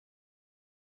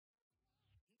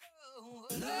Hey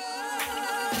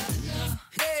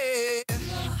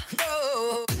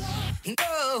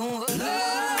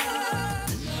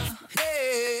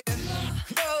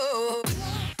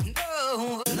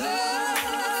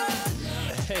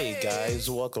guys,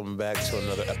 welcome back to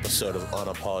another episode of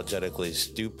Unapologetically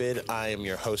Stupid. I am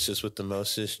your hostess with the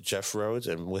mostest, Jeff Rhodes,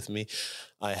 and with me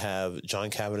I have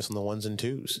John Cavanis on the ones and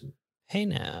twos. Hey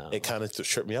now. It kind of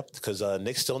tripped me up because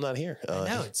Nick's still not here. I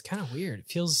know, it's kind of weird. It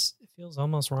feels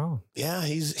almost wrong. Yeah,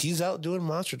 he's out doing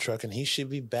Monster Truck, and he should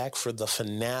be back for the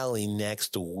finale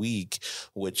next week,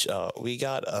 which we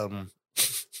got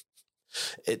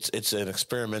it's an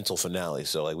experimental finale,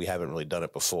 so like we haven't really done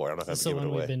it before. I don't know if I've given it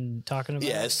away. We've been talking about.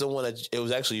 Yeah, it's the one that it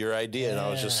was actually your idea, and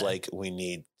I was just like, we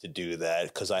need to do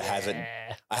that because I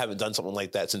haven't done something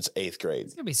like that since 8th grade.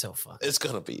 It's gonna be so fun. It's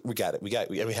gonna be. We got it. We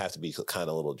have to be kind of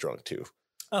a little drunk too.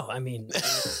 Oh, I mean,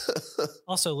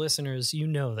 also listeners, you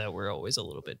know that we're always a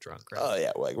little bit drunk, right? Oh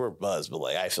yeah, like we're buzzed, but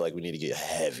like I feel like we need to get a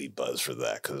heavy buzz for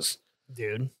that because.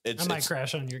 Dude, I might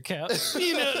crash on your couch.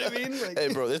 You know what I mean? Like,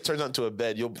 hey, bro, this turns out into a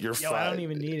bed. You're fine. I don't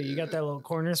even need it. You got that little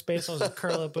corner space. I'll just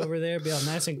curl up over there, be all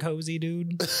nice and cozy,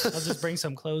 dude. I'll just bring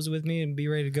some clothes with me and be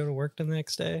ready to go to work the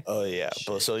next day. Oh yeah,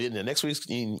 but so next week's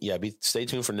stay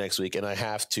tuned for next week, and I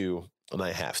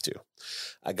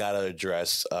gotta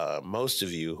address most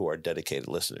of you who are dedicated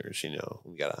listeners. You know,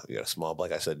 we got a small,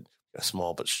 like I said, a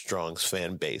small but strong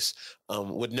fan base,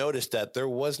 would notice that there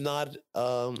was not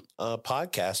a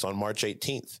podcast on March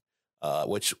 18th,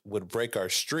 which would break our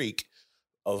streak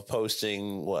of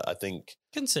posting what I think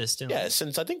consistently. Yeah,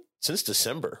 since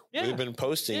December. Yeah. We've been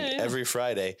posting every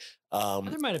Friday. There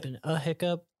might have been a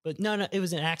hiccup, but no, it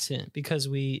was an accident because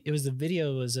the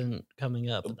video wasn't coming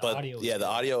up. But the audio the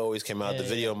audio always came out. The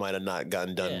video might have not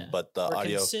gotten done, but the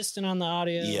audio consistent on the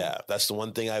audio. Yeah, that's the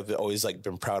one thing I've always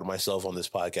been proud of myself on this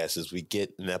podcast is we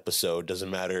get an episode. Doesn't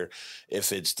matter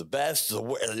if it's the best, the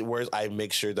worst. I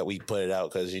make sure that we put it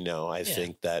out because I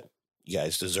think that you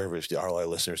guys deserve it. All our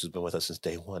listeners who've been with us since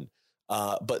day one.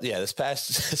 But yeah, this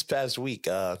past week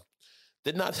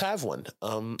did not have one,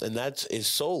 and that is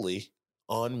solely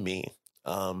on me.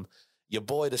 Your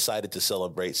boy decided to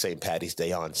celebrate St. Patty's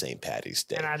Day on St. Patty's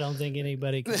Day. And I don't think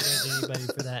anybody can judge anybody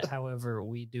for that. However,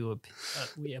 we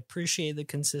we appreciate the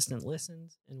consistent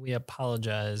listens and we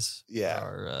apologize for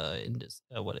our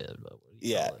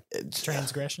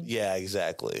transgression. Yeah,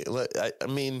 exactly. I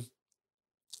mean,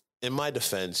 in my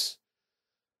defense,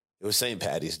 it was St.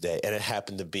 Patty's Day and it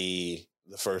happened to be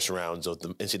the first rounds of the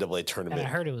NCAA tournament. And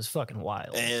I heard it was fucking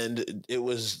wild. And it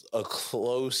was a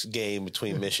close game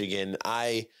between Michigan.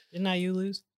 Didn't IU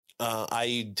lose? We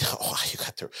were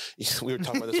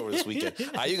talking about this over this weekend.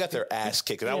 IU got their ass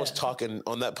kicked. And I was talking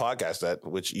on that podcast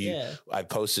I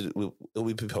posted. It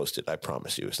will be posted. I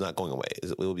promise you. It's not going away.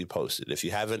 It will be posted. If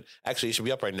you haven't, actually, it should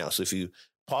be up right now. So if you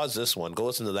pause this one, go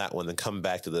listen to that one, then come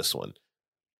back to this one.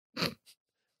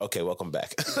 Okay, welcome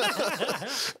back.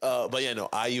 But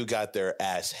IU got their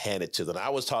ass handed to them. I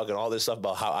was talking all this stuff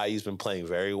about how IU's been playing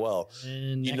very well.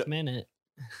 Minute.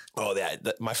 Oh,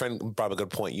 my friend brought up a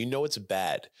good point. It's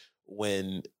bad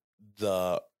when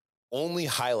the only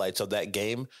highlights of that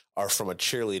game are from a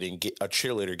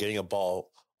cheerleader getting a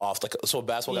ball off, so a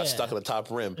basketball got stuck in the top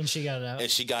rim, and she got it out,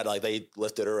 and she got they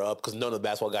lifted her up because none of the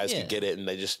basketball guys could get it, and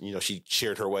they just she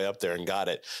cheered her way up there and got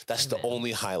it. That's the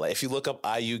only highlight. If you look up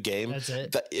IU game, that's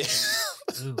it.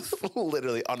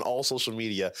 Literally on all social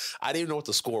media, I didn't even know what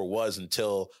the score was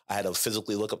until I had to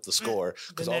physically look up the score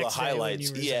because all the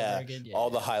highlights, all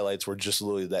the highlights were just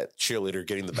literally that cheerleader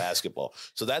getting the basketball.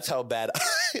 So that's how bad.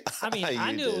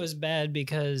 I knew it was bad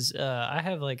because I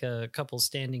have a couple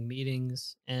standing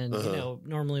meetings, and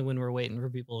normally when we're waiting for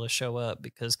people to show up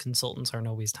because consultants aren't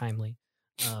always timely,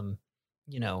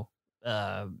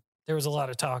 there was a lot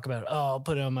of talk about, I'll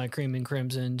put it on my cream and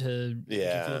crimson to make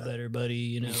you feel better,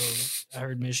 buddy. I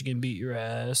heard Michigan beat your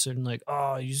ass, and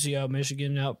you see how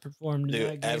Michigan outperformed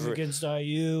in that game against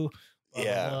IU. Blah,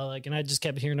 blah, blah. And I just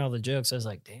kept hearing all the jokes. I was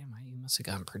like, damn, IU must have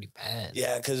gotten pretty bad.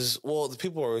 Yeah, because, the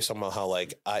people were always talking about how,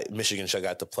 Michigan should have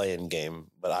got the play-in game,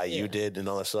 but IU did and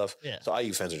all that stuff. Yeah. So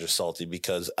IU fans are just salty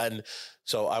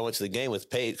so I went to the game with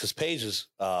Paige, because Paige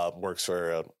works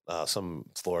for some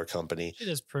floor company. She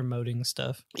does promoting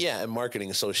stuff. Yeah, and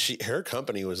marketing. So her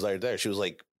company was there. She was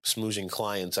smoozing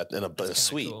clients in a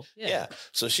suite. Cool. Yeah.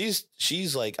 So she's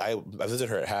I visited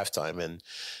her at halftime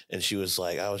and she was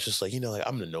I was just I'm in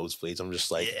the nosebleeds. I'm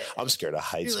just I'm scared of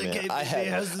heights, man.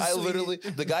 I literally,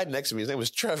 the guy next to me, his name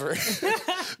was Trevor.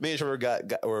 Me and Trevor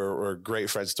were great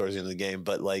friends towards the end of the game,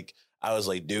 but I was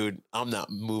like, dude, I'm not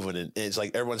moving. And it's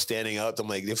like everyone's standing up. I'm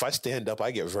like, if I stand up,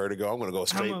 I get vertigo. I'm going to go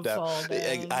straight down.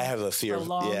 I have a fear.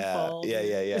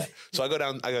 Yeah. So I go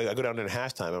down. I go down in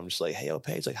halftime. I'm just like, hey, yo,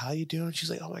 Paige, like, how you doing? She's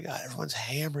like, oh my God, everyone's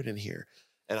hammered in here.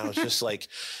 And I was just like,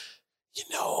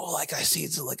 like I see,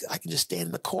 it's like I can just stand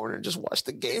in the corner and just watch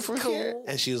the game from here.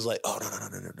 And she was like, oh,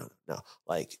 no.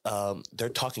 Like, they're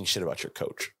talking shit about your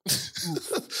coach.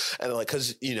 And like,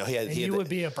 cause he would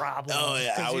be a problem. Oh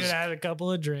yeah. You had a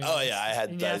couple of drinks. Oh yeah. I had,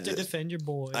 and you have to defend your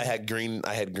boy. I had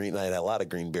a lot of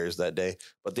green beers that day,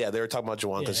 but yeah, they were talking about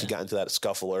Juwan because he got into that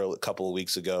scuffle a couple of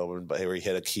weeks ago where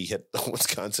he hit the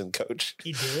Wisconsin coach.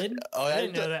 He did? Oh, I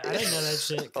didn't know that. I didn't know that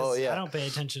shit. Oh yeah. I don't pay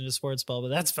attention to sports ball, but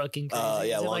that's fucking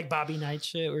crazy. Is it like Bobby Knight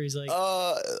shit where he's like,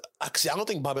 see, I don't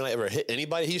think Bobby Knight ever hit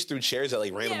anybody. He just threw chairs at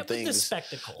like random things. The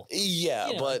spectacle. Yeah,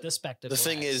 but like the spectacle. The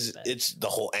thing is, it's the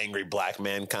whole angry black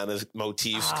man kind of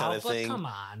motif kind of thing. Come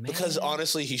on, man. Because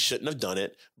honestly, he shouldn't have done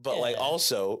it. But like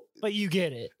also, but you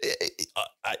get it.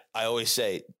 I always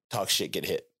say, talk shit, get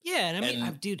hit. Yeah, and I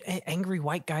mean, dude, angry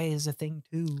white guy is a thing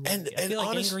too. And I feel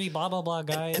like angry blah blah blah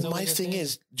guy. And my thing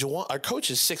is, Juwan, our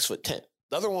coach is 6'10".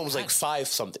 The other one was like 5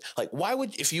 something. Like, why would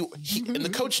and the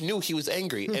coach knew he was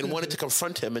angry and wanted to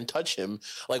confront him and touch him.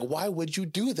 Like, why would you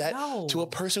do that to a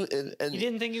person? And you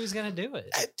didn't think he was going to do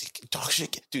it. Talk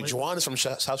shit, dude. Juwan is from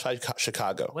Southside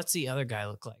Chicago. What's the other guy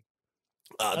look like?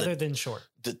 Other than short,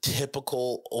 the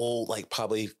typical old, like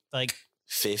probably like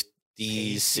 50s,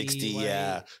 60s,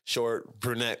 yeah, short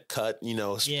brunette cut,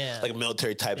 like a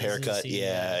military type haircut,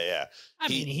 yeah. I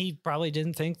mean, he probably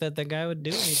didn't think that the guy would do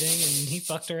anything, and he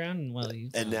fucked around.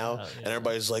 And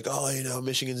everybody's like, oh,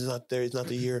 Michigan's not there. It's not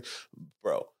the year,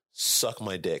 bro. Suck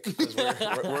my dick.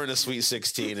 We're in a Sweet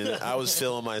 16, and I was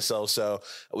feeling myself. So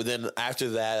then after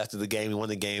the game, we won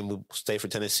the game. We stayed for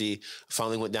Tennessee.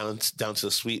 Finally went down to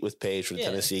the suite with Paige for the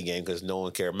Tennessee game because no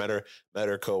one cared. Met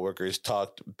her coworkers,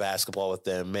 talked basketball with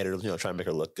them, made her try to make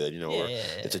her look good.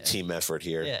 It's a team effort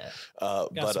here. Yeah,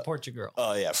 but support your girl.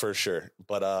 Oh yeah, for sure.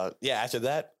 But after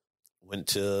that, went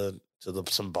to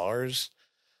some bars.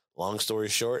 Long story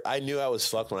short, I knew I was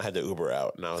fucked when I had to Uber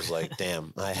out, and I was like,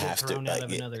 "Damn, I have to." Thrown out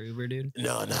of another Uber, dude?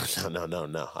 No. I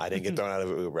didn't get thrown out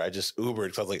of an Uber. I just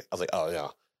Ubered because I was like, "Oh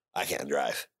no, I can't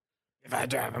drive. If I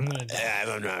drive, I'm gonna die." Yeah,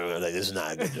 I'm driving. Like, this is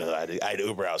not good. I had to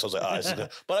Uber out, so I was like, "Oh, this is good."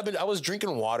 But I was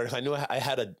drinking water. I knew I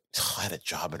had a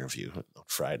job interview on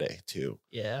Friday too.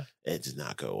 Yeah, it did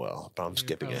not go well. But I'm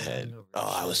skipping ahead.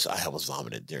 I almost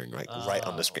vomited during right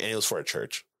on the screen. And it was for a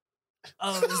church.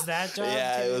 Oh, is that job?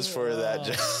 Yeah, it was for that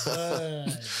job.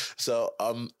 So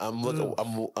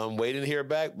I'm waiting to hear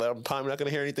back, but I'm probably not going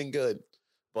to hear anything good.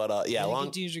 But you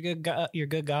get to use your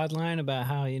good God line about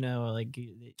how I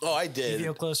did. You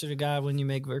feel closer to God when you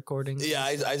make recordings. Yeah,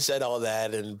 I said all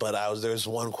that, but there was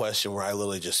one question where I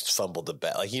literally just fumbled the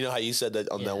bet. Like, how you said that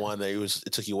on that one that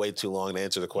it took you way too long to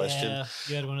answer the question. Yeah,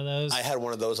 you had one of those. I had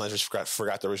one of those, and I just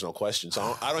forgot the original question.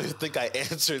 So I don't even think I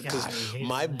answered because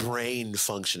my brain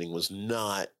functioning was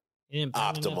not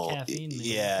optimal. Caffeine,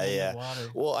 yeah.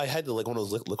 Well, I had one of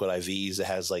those liquid IVs that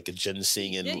has like a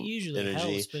ginseng and usually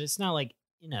energy, helps, but it's not like.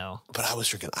 But I was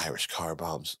drinking Irish car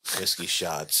bombs, whiskey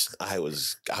shots. I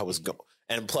was going,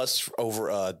 and plus over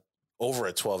a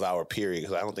 12-hour period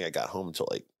because I don't think I got home until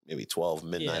like maybe 12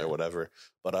 midnight or whatever.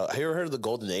 But have you ever heard of the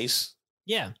Golden Ace?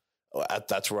 Yeah,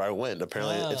 that's where I went.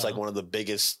 Apparently, it's like one of the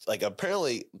biggest. Like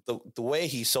apparently, the way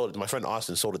he sold it, my friend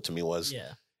Austin sold it to me was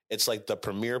it's like the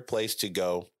premier place to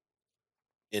go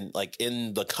in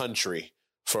the country.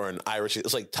 For an Irish,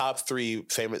 it's like top 3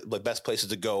 famous, like best places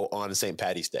to go on St.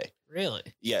 Patty's Day. Really?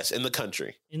 Yes, in the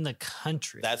country. In the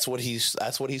country. That's what he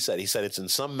said. He said it's in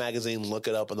some magazine. Look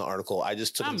it up in the article. I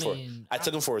just took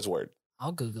took him for his word.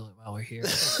 I'll Google it while we're here.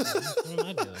 What am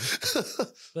I doing?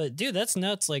 But dude, that's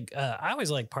nuts. Like I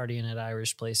always like partying at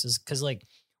Irish places because like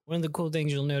one of the cool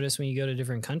things you'll notice when you go to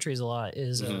different countries a lot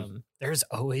is there's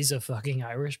always a fucking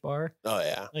Irish bar. Oh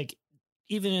yeah. Like.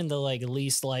 Even in the like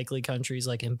least likely countries,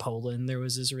 like in Poland, there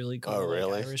was this really cool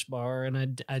Irish bar,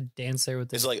 and I'd dance there with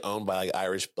this. It's like owned by like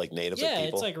Irish like native people. Yeah,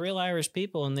 it's like real Irish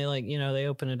people, and they like they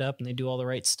open it up and they do all the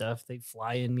right stuff. They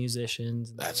fly in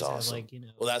musicians. And that's awesome. Have,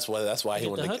 well, that's why he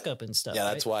wanted the hookup and stuff. Yeah,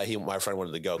 that's why my friend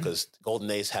wanted to go because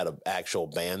Golden Ace had actual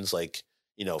bands like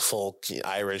folk,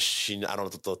 Irish. I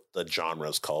don't know what the genre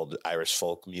is called. Irish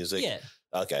folk music. Yeah.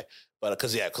 Okay, but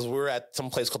because we were at some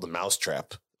place called the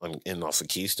Mousetrap off of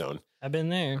Keystone. I've been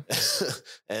there.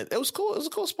 And it was cool. It was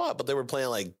a cool spot, but they were playing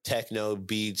like techno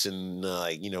beats and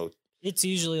It's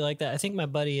usually like that. I think my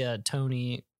buddy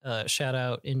Tony, shout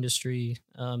out Industry,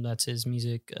 that's his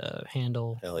music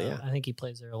handle. Hell yeah. I think he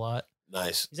plays there a lot.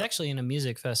 Nice. He's actually in a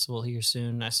music festival here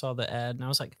soon. I saw the ad and I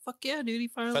was like, fuck yeah, dude. He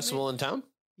finally festival in town?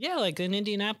 Yeah, like an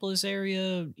Indianapolis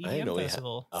area EDM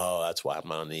festival. Oh, that's why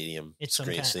I'm on the EDM. It's some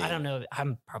kind. I don't know.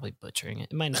 I'm probably butchering it.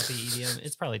 It might not be EDM.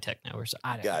 It's probably techno or so.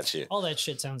 I don't know. All that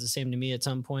shit sounds the same to me at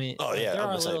some point. Oh yeah, there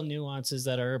are little nuances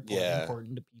that are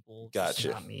important to people. Gotcha.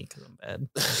 Not me because I'm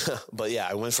bad. But yeah,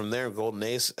 I went from there. Golden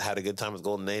Ace, had a good time with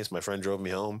Golden Ace. My friend drove me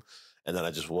home, and then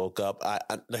I just woke up.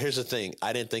 Here's the thing: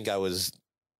 I didn't think I was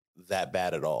that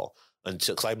bad at all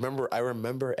until because I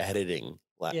remember editing.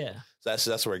 Yeah, so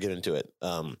that's where I get into it.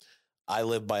 I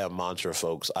live by a mantra,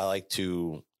 folks. I like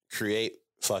to create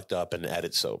fucked up and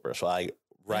edit sober. So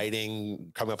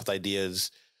writing, coming up with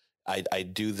ideas. I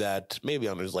do that maybe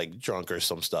on like drunk or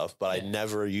some stuff, but I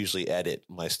never usually edit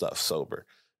my stuff sober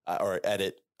I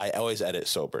always edit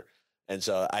sober. And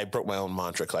so I broke my own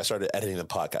mantra because I started editing the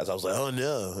podcast. I was like, oh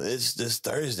no, it's this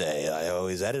Thursday. I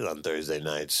always edit on Thursday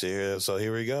nights here. So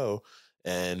here we go.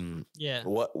 And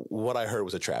what I heard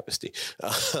was a travesty.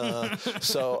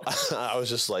 So I was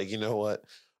just like, you know what?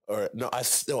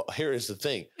 Here is the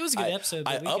thing. It was a good episode.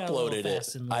 I uploaded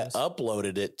it. I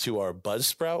uploaded it to our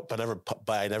Buzzsprout, but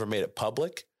I never made it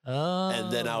public. Oh.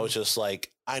 And then I was just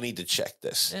like, I need to check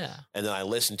this. Yeah. And then I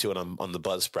listened to it on the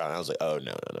Buzzsprout, and I was like, oh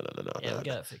no. Yeah, we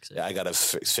gotta fix it. Yeah, I gotta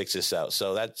fix this out.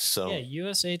 So that's Yeah,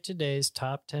 USA Today's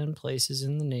top 10 places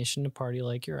in the nation to party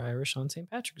like you're Irish on St.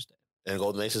 Patrick's Day. And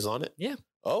Golden Ace is on it? Yeah.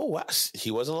 Oh, wow.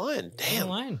 He wasn't lying. Damn. Wasn't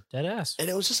lying. Dead ass. And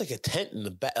it was just like a tent in the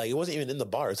back. Like it wasn't even in the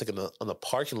bar. It's like on the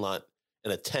parking lot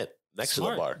in a tent next to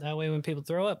the bar. That way when people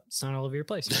throw up, it's not all over your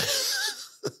place.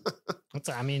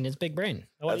 It's big brain.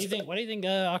 What do you think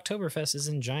Oktoberfest is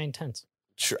in giant tents?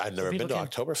 Sure. I've never been to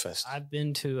Oktoberfest. I've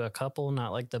been to a couple,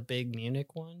 not like the big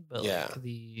Munich one, but like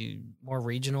the more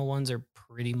regional ones are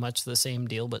pretty much the same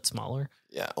deal, but smaller.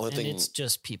 Yeah. It's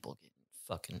just people getting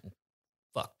fucking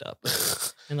fucked up.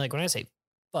 And like when I say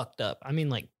fucked up, I mean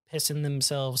like pissing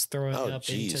themselves, throwing up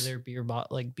into their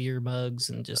beer mugs,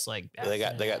 and just like they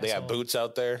got boots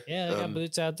out there. Yeah, they got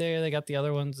boots out there. They got the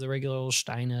other ones, the regular old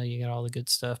Steiner. You got all the good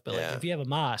stuff. But like if you have a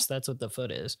Moss, that's what the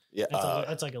foot is. Yeah,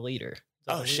 that's like a liter.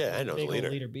 I know, big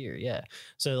liter beer. Yeah.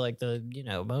 So like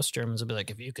most Germans will be like,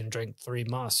 if you can drink 3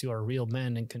 Moss, you are real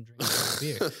men and can drink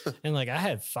beer. And like I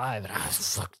had 5, and I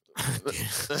was fucked.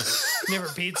 Never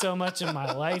peed so much in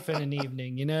my life in an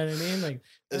evening. You know what I mean? Like,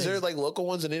 is there like local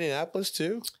ones in Indianapolis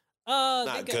too?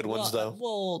 Not good ones though.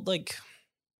 Well, like,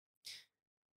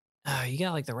 you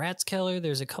got like the Ratskeller.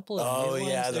 There's a couple of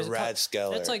the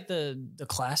Ratskeller. That's like the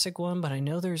classic one, but I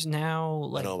know there's now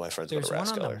like I know my friends there's one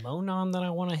on the Monon that I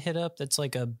want to hit up. That's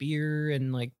like a beer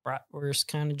and like bratwurst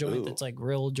kind of joint. That's like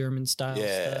real German style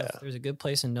stuff. There's a good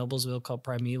place in Noblesville called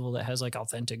Primeval that has like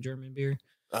authentic German beer.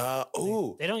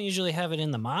 They don't usually have it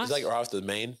in the Moss. It's like off the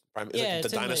main. Like the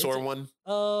dinosaur one.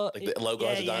 Like the logo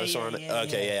has a dinosaur on it.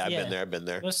 Okay, I've been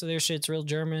there. Most of their shit's real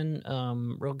German,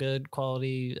 real good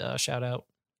quality. Shout out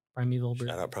Primeval.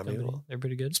 Shout out Primeval. Company. They're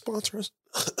pretty good. Sponsor us.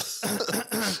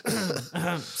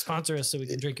 Sponsor us so we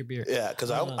can drink your beer. Yeah,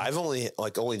 because I've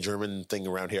only German thing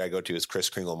around here I go to is Chris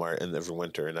Kringle Mart in every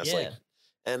winter, and that's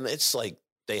and it's like.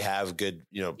 They have good,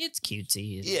 it's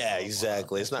cutesy. Yeah,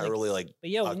 exactly. It's not really like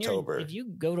October. If you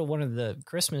go to one of the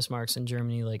Christmas markets in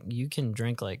Germany, like you can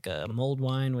drink like mulled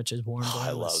wine, which is warm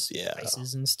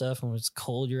spices and stuff. And when it's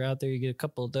cold, you're out there, you get a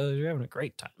couple of those. You're having a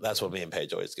great time. That's what me and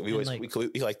Paige always get. We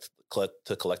like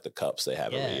to collect the cups they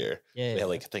have every year. Yeah, we have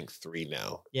like I think 3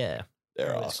 now. Yeah,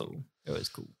 they're awesome. Cool. It was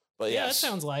cool. But that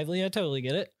sounds lively. I totally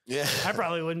get it. Yeah. I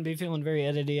probably wouldn't be feeling very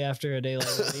edity after a day like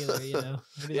that either,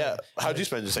 Yeah. How'd you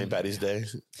spend your St. Patty's Day?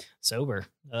 Sober.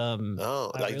 Didn't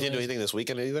do anything this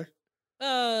weekend either?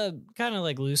 Kind of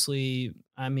like loosely.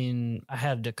 I mean, I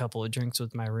had a couple of drinks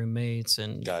with my roommates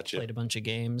and played a bunch of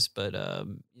games, but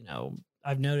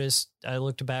I've noticed, I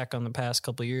looked back on the past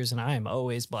couple of years and I am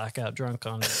always blackout drunk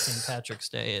on St. Patrick's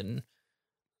Day, and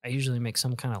I usually make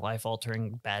some kind of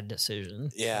life-altering bad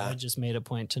decision. Yeah. So I just made a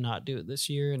point to not do it this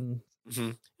year, and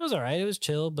it was all right. It was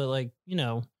chill, but like,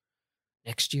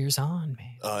 next year's on,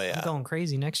 man. Oh, yeah. I'm going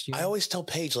crazy next year. I always tell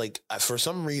Paige, like, for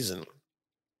some reason,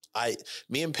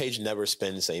 me and Paige never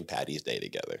spend St. Patty's Day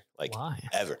together. Like, why?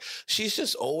 Ever. She's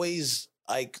just always,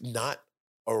 like, not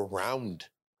around.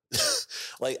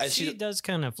 Like she does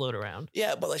kind of float around.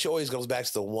 Yeah, but like she always goes back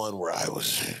to the one where I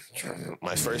was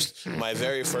my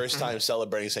very first time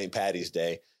celebrating St. Patty's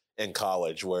Day in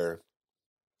college, where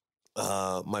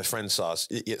my friend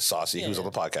Saucy, who was on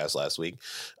the podcast last week,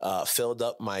 filled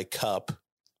up my cup,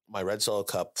 my Red Solo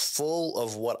cup, full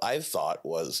of what I thought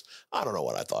was, I don't know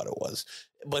what I thought it was,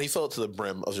 but he filled it to the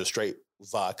brim of just straight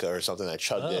vodka or something. I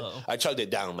chugged it. I chugged it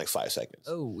down in like 5 seconds.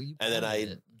 And then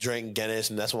I drank Guinness,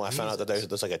 and that's when I found out that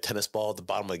there's like a tennis ball at the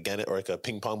bottom of Guinness, or like a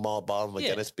ping pong ball at the bottom of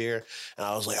Guinness beer. And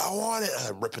I was like, I want it. And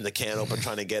I'm ripping the can open,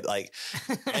 trying to get like,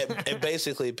 and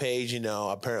basically, Paige,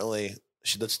 apparently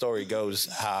the story goes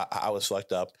how I was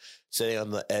fucked up, sitting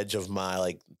on the edge of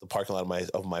my the parking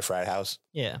lot of my frat house.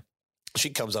 Yeah.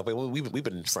 She comes up. We've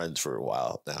been friends for a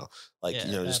while now. At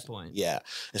that point. Yeah.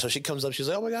 And so she comes up. She's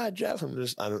like, "Oh my God, Jeff!"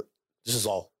 This is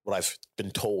all what I've been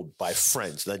told by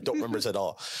friends, and I don't remember this at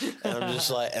all. And I'm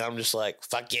just like,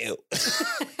 "Fuck you!"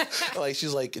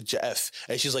 She's like, "Jeff,"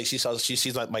 and she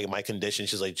sees my condition.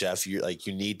 She's like, "Jeff, you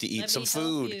need to eat some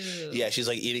food." Yeah. She's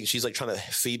like eating. She's like trying to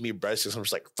feed me breadsticks. I'm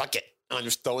just like, "Fuck it." I'm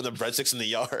just throwing the breadsticks in the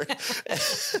yard.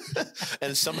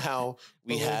 And somehow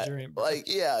we had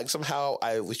somehow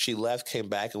she left, came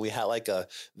back, and we had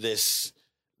this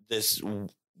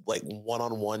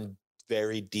one-on-one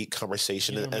very deep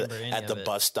conversation at the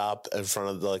bus stop in front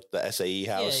of the SAE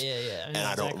house. Yeah. And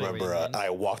I don't remember.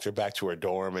 I walked her back to her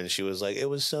dorm, and she was like, it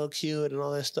was so cute and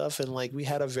all that stuff. And we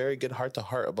had a very good heart to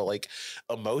heart about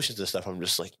emotions and stuff. I'm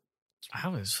just like, I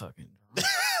was fucking drunk.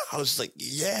 I was like,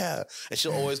 yeah. And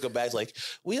she'll always go back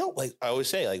we don't I always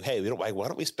say hey, we don't why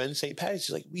don't we spend St. Patrick's?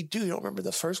 She's like, we do. You don't remember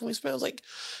the first one we spent? I was like,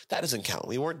 that doesn't count.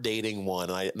 We weren't dating one.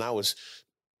 And I was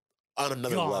on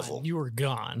another level. You were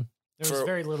gone. There was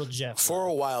very little Jeff. For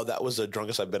a while, that was the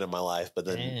drunkest I've been in my life. But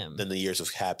then the years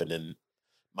have happened, and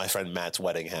my friend Matt's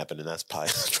wedding happened, and that's probably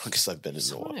the drunkest I've been in a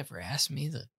while. Someone ever asked me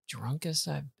the drunkest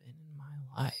I've been in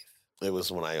my life? It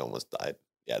was when I almost died.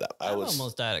 Yeah, I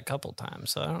almost died a couple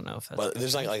times, so I don't know if that's. But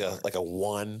there's like a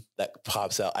one that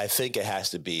pops out. I think it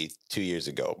has to be 2 years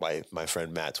ago. My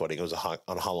friend Matt's wedding. It was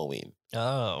on Halloween.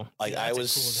 Oh, I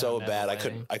was so bad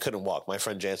I couldn't walk. My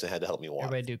friend Jansen had to help me walk.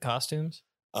 Everybody do costumes?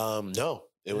 No,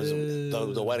 it was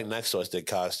the wedding next to us did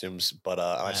costumes, but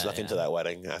I snuck into that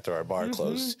wedding after our bar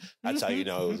closed. That's how you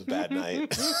know it was a bad night.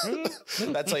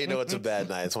 That's how you know it's a bad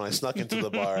night. It's when I snuck into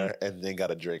the bar and then got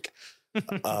a drink.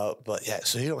 But yeah,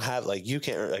 so you don't have you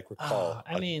can't recall.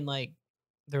 I mean,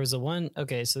 there was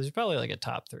okay, so there's probably a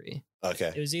top three.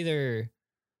 Okay. It was either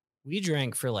we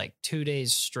drank for 2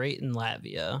 days straight in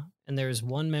Latvia, and there's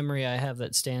one memory I have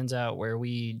that stands out where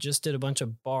we just did a bunch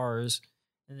of bars,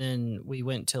 and then we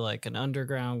went to an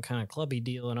underground kind of clubby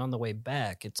deal, and on the way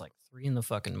back, it's 3 in the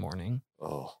fucking morning.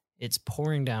 Oh. It's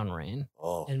pouring down rain.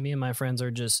 Oh. And me and my friends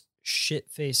are just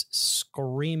shit-faced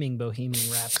screaming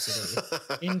Bohemian Rhapsody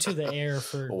into the air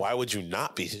for. Why would you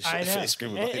not be shit-faced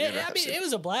screaming Bohemian Rhapsody? I mean, it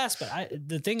was a blast, but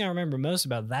the thing I remember most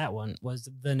about that one was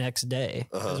the next day,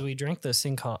 because we drank this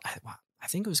thing called, I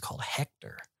think it was called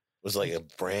Hector. It was a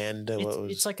brand.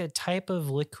 It's a type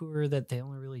of liqueur that they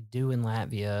only really do in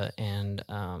Latvia, and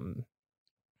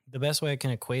the best way I can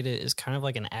equate it is kind of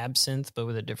like an absinthe, but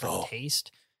with a different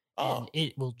taste, and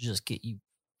it will just get you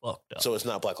fucked up. So it's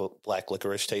not black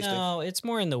licorice tasting? No, it's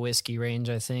more in the whiskey range,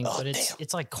 I think. But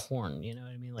it's like corn, you know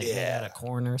what I mean? Made out of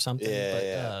corn or something.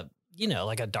 Yeah, but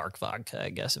like a dark vodka, I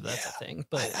guess, if that's a thing.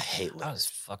 But I hate I was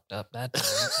fucked up that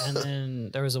time. And then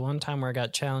there was one time where I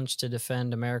got challenged to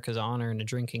defend America's honor in a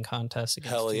drinking contest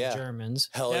against two Germans.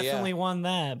 Definitely won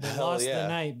that, but lost the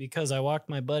night because I walked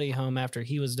my buddy home after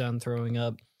he was done throwing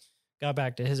up. Got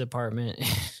back to his apartment,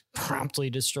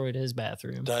 promptly destroyed his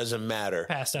bathroom. Doesn't matter.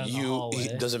 Passed out in the hallway.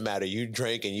 It doesn't matter. You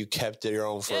drank and you kept your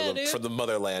own for the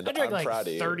motherland. I drank I'm proud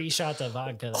of you. 30 shots of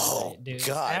vodka that night, dude.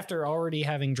 God. After already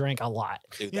having drank a lot.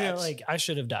 Dude, I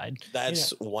should have died.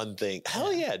 That's one thing.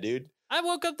 Hell yeah, dude. I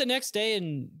woke up the next day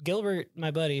and Gilbert,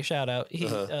 my buddy, shout out,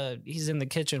 he's in the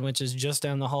kitchen, which is just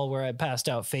down the hall where I passed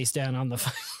out face down on the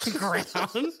ground.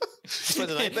 Spent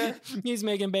the night there? He's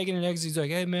making bacon and eggs. He's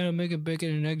like, hey, man, I'm making bacon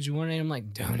and eggs. You want it? I'm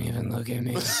like, don't even look at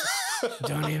me.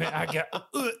 Don't even. I got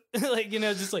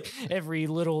just every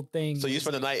little thing. So you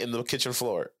spent the night in the kitchen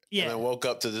floor. Yeah. And then woke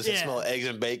up to this smell of eggs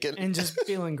and bacon. And just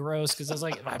feeling gross because I was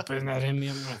like, if I put that in me,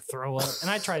 I'm going to throw up.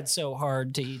 And I tried so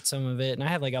hard to eat some of it. And I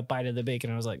had a bite of the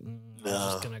bacon. I was like, I'm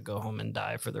just going to go home and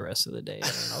die for the rest of the day.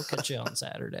 And I'll catch you on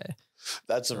Saturday.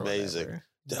 That's amazing.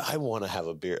 I want to have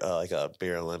a beer, a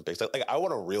beer Olympics. I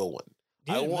want a real one.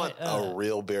 Dude, I want a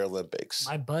real beer Olympics.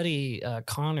 My buddy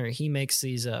Connor, he makes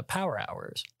these power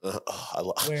hours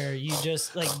where you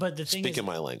just but the thing speaking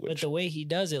my language. But the way he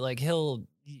does it, he'll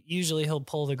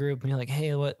pull the group and be like,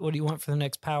 hey, what do you want for the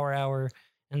next power hour?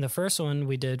 And the first one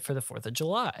we did for the 4th of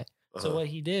July. So what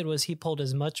he did was he pulled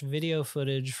as much video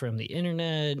footage from the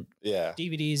internet,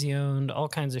 DVDs he owned, all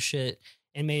kinds of shit,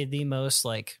 and made the most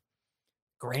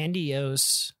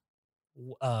grandiose,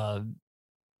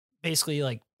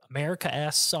 basically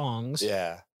America-ass songs.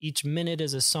 Yeah. Each minute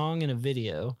is a song and a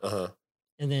video.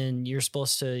 And then you're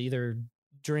supposed to either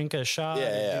drink a shot or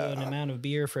do an amount of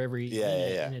beer for every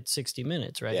minute, and it's 60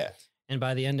 minutes, right? Yeah. And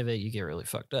by the end of it, you get really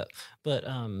fucked up. But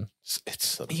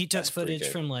he took footage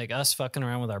from like us fucking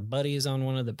around with our buddies on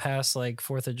one of the past like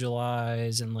 4th of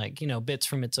Julys and like, bits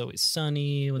from It's Always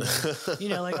Sunny. When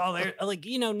like all their like,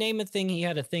 name a thing. He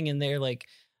had a thing in there like,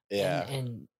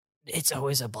 and it's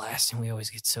always a blast. And we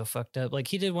always get so fucked up. Like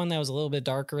he did one that was a little bit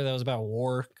darker that was about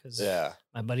war because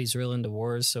my buddy's real into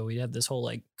wars. So we had this whole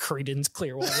like Creedence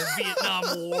Clearwater Vietnam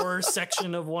War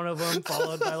section of one of them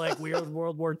followed by like weird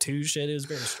World War II shit. It was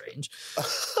very strange.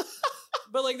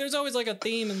 But like there's always like a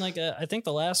theme and like I think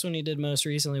the last one he did most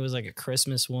recently was like a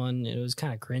Christmas one. It was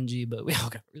kind of cringy, but we all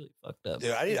got really fucked up.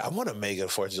 Dude, I want to make a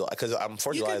 4th of July because 4th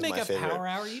of July is my favorite. You can make a power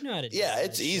hour. You know how to do that. Yeah,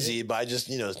 it's easy, but I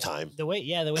just, time. The way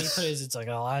you put it is it's like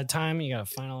a lot of time. You got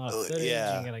to find a lot of footage. You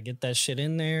got to get that shit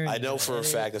in there. I know for a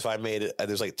fact if I made it,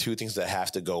 there's like 2 things that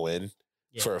have to go in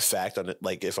for a fact on it.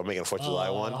 Like if I'm making a 4th of July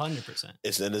one, 100%.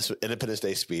 It's in this Independence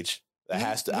Day speech. That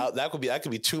has to that could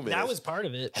be 2 minutes. That was part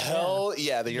of it. Hell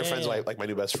yeah! Then your friend's like my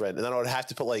new best friend, and then I would have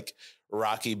to put like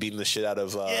Rocky beating the shit out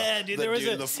of dude. There was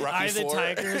Eye of the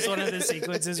Tigers. One of the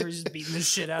sequences where he's just beating the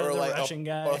shit out of the Russian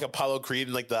guy, or like Apollo Creed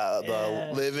and like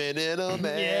the Living in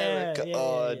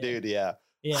America.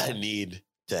 Dude, I need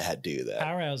to do that.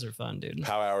 Power hours are fun, dude.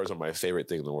 Power hours are my favorite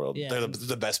thing in the world. They're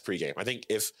the best pregame. I think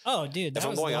if I'm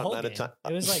going out at a time,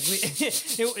 it was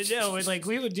like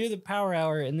we would do the power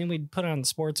hour and then we'd put on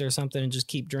sports or something and just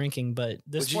keep drinking. But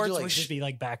the sports would just be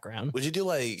like background. Would you do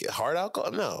like hard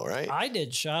alcohol? No, right? I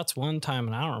did shots one time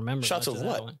and I don't remember shots of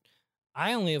what. One.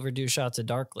 I only ever do shots of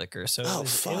dark liquor, so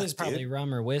it was probably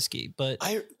rum or whiskey. But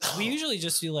we usually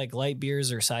just do like light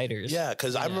beers or ciders. Yeah,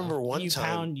 because I remember one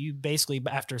time you basically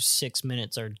after 6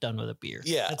 minutes are done with a beer.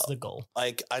 Yeah, that's the goal.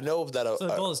 Like I know that. So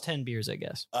the goal is 10 beers, I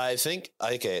guess. I think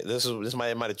this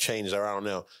might have changed. Or I don't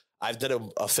know. I've done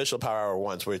an official power hour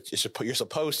once where you're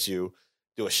supposed to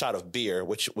do a shot of beer,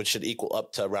 which should equal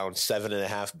up to around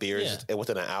 7.5 beers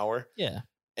within an hour. Yeah.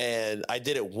 And I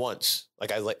did it once.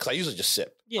 Because I usually just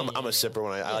sip. I'm a sipper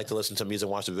when I like to listen to music,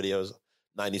 watch the videos.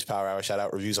 90s Power Hour, shout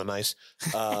out, reviews on Nice.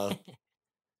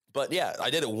 But yeah, I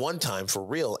did it one time for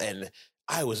real, and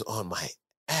I was on my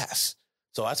ass.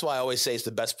 So that's why I always say it's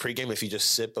the best pregame if you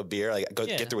just sip a beer,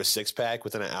 get through a 6-pack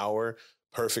within an hour.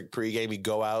 Perfect pregame. You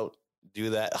go out,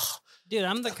 do that. Ugh. Dude,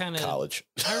 I'm the kind of college.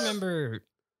 I remember,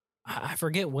 I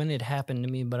forget when it happened to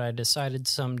me, but I decided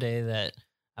someday that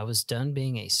I was done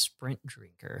being a sprint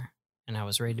drinker and I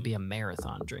was ready to be a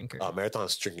marathon drinker. Marathon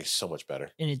drinking is so much better.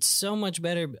 And it's so much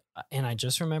better. And I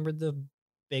just remembered the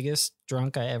biggest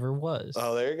drunk I ever was.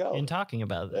 Oh, there you go. In talking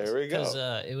about this. There we go. Because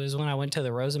it was when I went to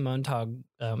the Rosenmontag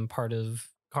part of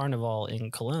Carnival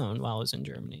in Cologne while I was in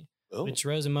Germany. Ooh. Which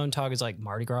Rosenmontag is like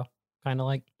Mardi Gras, kind of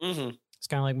like. Mm-hmm. It's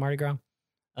kind of like Mardi Gras.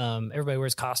 Everybody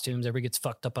wears costumes. Everybody gets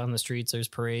fucked up on the streets. There's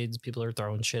parades. People are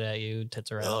throwing shit at you.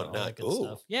 Tits are out. All that good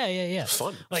stuff. Yeah.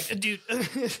 Fun. Like, dude,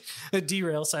 a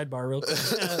derail sidebar real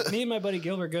quick. Me and my buddy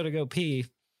Gilbert go pee.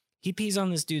 He pees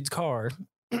on this dude's car.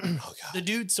 Oh, God. The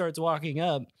dude starts walking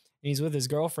up. And he's with his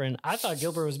girlfriend. I thought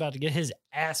Gilbert was about to get his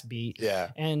ass beat.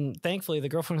 Yeah. And thankfully, the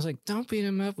girlfriend was like, "Don't beat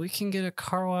him up. We can get a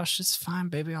car wash. It's fine,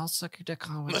 baby. I'll suck your dick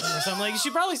on." So I'm like,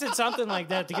 she probably said something like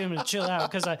that to get him to chill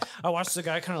out. Because I watched the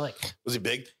guy kind of like. Was he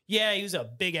big? Yeah, he was a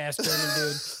big ass German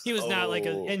dude. He was not like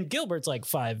and Gilbert's like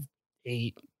 5'8".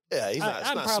 Yeah, he's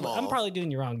not, not small. I'm probably doing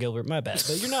you wrong, Gilbert. My bad.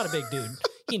 But you're not a big dude.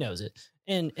 He knows it.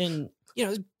 And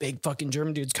this big fucking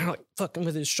German dude's kind of like fucking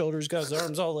with his shoulders, got his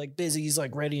arms all like busy. He's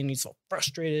like ready and he's so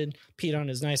frustrated. Peed on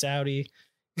his nice Audi.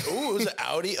 Ooh, it was an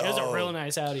Audi? It was a real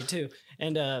nice Audi too.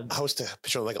 And I was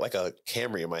picturing like a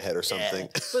Camry in my head or something.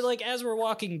 Yeah. But like as we're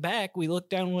walking back, we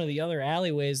looked down one of the other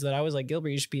alleyways that I was like, "Gilbert,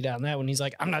 you should pee down that one." He's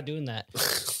like, "I'm not doing that."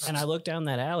 And I look down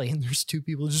that alley and there's 2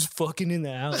 people just fucking in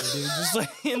the alley, dude. Just like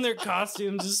in their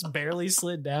costumes, just barely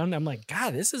slid down. I'm like,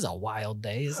 God, this is a wild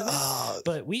day, isn't it?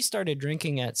 But we started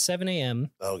drinking at 7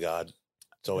 a.m. Oh, God.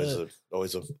 It's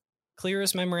always a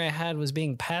clearest memory I had was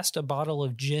being passed a bottle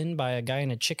of gin by a guy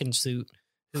in a chicken suit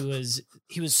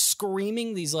he was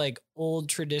screaming these like old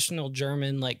traditional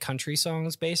German like country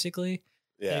songs basically.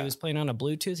 Yeah. He was playing on a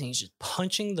Bluetooth and he's just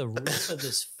punching the roof of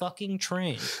this fucking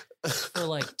train for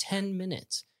like 10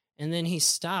 minutes. And then he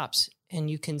stops and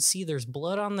you can see there's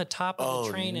blood on the top of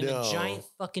the train and a giant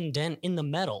fucking dent in the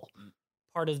metal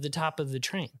part of the top of the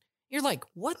train. You're like,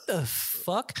 what the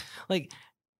fuck? Like,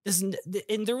 and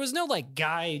there was no like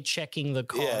guy checking the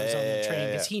cars on the train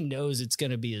because he knows it's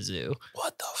going to be a zoo.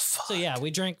 What the fuck? So yeah,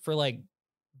 we drank for like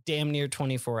damn near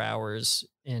 24 hours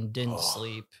and didn't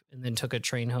sleep and then took a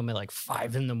train home at like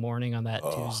 5 a.m. on that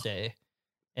Tuesday.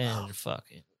 And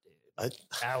fucking,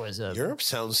 Europe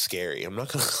sounds scary. I'm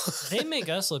not gonna. They make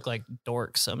us look like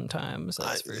dorks sometimes.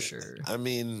 That's for sure. I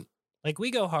mean, like we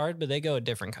go hard, but they go a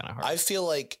different kind of hard. I feel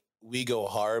like we go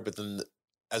hard, but then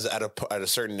at a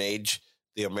certain age,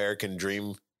 the American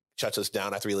dream shuts us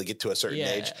down after we really get to a certain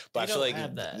age. But I feel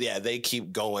like they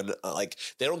keep going. Like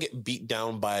they don't get beat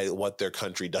down by what their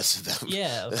country does to them.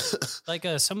 Yeah, like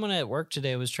someone at work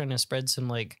today was trying to spread some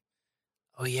like,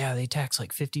 oh yeah, they tax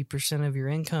like 50% of your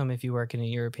income if you work in a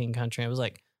European country. I was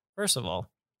like, first of all,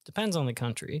 depends on the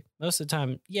country. Most of the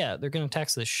time, yeah, they're going to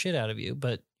tax the shit out of you,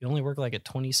 but you only work like a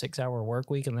 26-hour work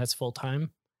week and that's full time.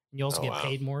 And you also get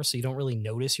paid more, so you don't really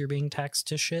notice you're being taxed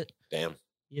to shit. Damn.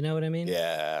 You know what I mean?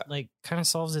 Yeah. Like kind of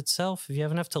solves itself. If you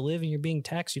have enough to live and you're being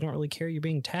taxed, you don't really care you're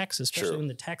being taxed, especially when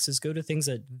the taxes go to things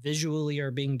that visually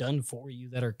are being done for you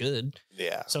that are good.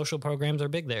 Yeah. Social programs are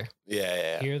big there.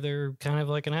 Yeah. Here they're kind of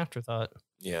like an afterthought.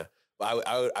 Yeah.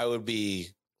 I would be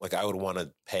like, I would want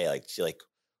to pay it's like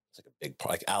a big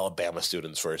like Alabama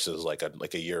students versus like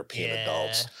a European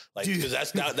adults, like because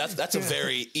that's a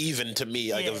very even to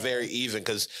me, like a very even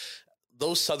because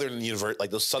those southern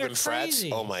those southern frats.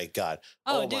 Oh my god!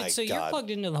 Oh dude, so you're plugged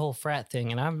into the whole frat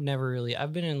thing, and I've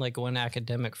been in like one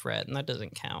academic frat, and that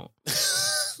doesn't count.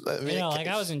 I mean, like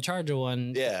I was in charge of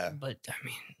one. Yeah, but I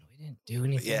mean. We didn't do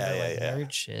anything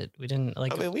nerd shit. We didn't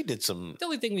like. I mean, we did some. The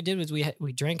only thing we did was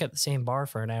we drank at the same bar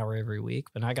for an hour every week,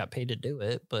 but I got paid to do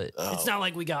it. But it's not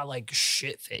like we got like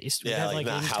shit faced. We had like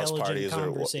house parties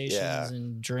conversations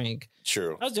and drink.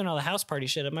 True. I was doing all the house party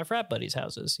shit at my frat buddies'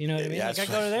 houses. You know what I mean? Like I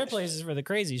go to their places for the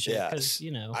crazy shit because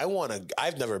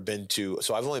I've never been to.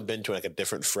 So I've only been to like a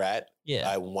different frat.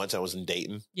 Yeah. Once I was in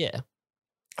Dayton. Yeah.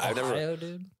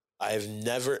 Dude. I've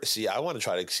never I want to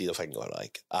try to see if I can go to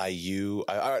like IU.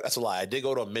 That's a lie. I did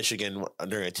go to Michigan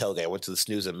during a tailgate. I went to the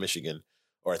Snooze in Michigan,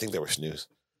 or I think they were Snooze.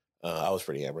 I was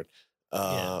pretty hammered.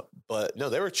 But no,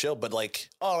 they were chill. But like,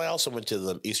 I also went to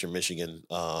the Eastern Michigan.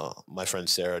 My friend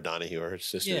Sarah Donahue, her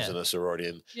sister's in a sorority,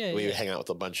 and we would hang out with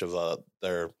a bunch of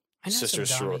their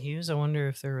sisters. Donahues. I wonder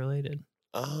if they're related.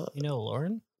 You know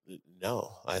Lauren?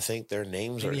 No, I think their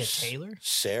names Maybe are a Taylor,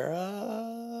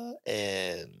 Sarah,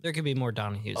 and there could be more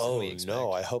Donahues. Oh than we expect.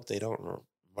 No, I hope they don't.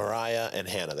 Mariah and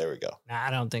Hannah. There we go. Nah, I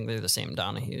don't think they're the same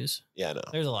Donahues. Yeah, no.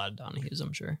 There's a lot of Donahues,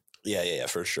 I'm sure. Yeah,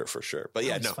 for sure. But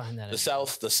yeah, no. The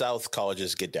South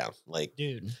colleges get down. Like,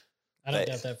 dude, I don't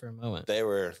doubt that for a moment. They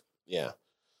were,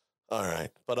 all right,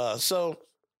 but so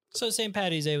St.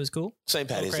 Patty's Day was cool. St.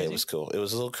 Patty's Day was cool. It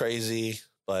was a little crazy,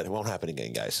 but it won't happen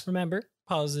again, guys. Remember.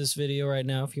 Pause this video right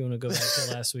now if you want to go back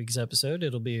to last week's episode.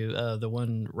 It'll be the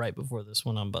one right before this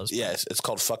one on BuzzFeed. Yes, it's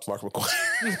called Fuck Mark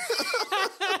McGwire.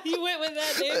 You went with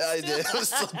that name? I did. I'm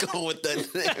still going with that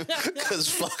name because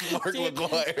fuck Mark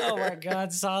McGwire. Oh my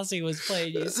God, Saucy was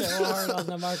playing you so hard on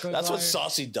the Mark McGwire. That's what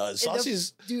Saucy does.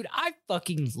 Saucy's dude. I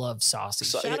fucking love Saucy.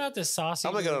 Shout out to Saucy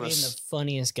for being the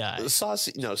funniest guy.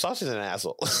 Saucy's an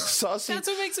asshole. Saucy. That's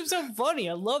what makes him so funny.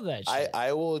 I love that shit.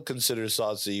 I will consider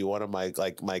Saucy one of my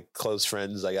close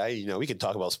friends. Like we can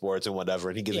talk about sports and whatever,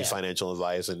 and he gives me financial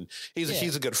advice, and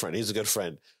he's a good friend. He's a good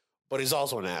friend, but he's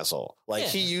also an asshole. Like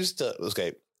he used to.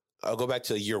 Okay. I'll go back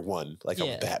to year one,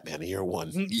 I'm Batman, year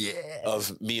one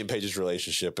of me and Paige's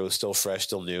relationship. It was still fresh,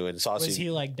 still new, and Saucy. Was he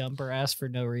like dumper ass for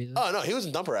no reason? Oh no, he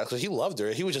wasn't dumper ass because he loved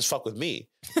her. He would just fuck with me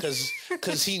because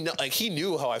he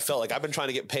knew how I felt. Like I've been trying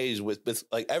to get Paige with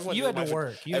like everyone. You had to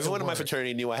work. Everyone in my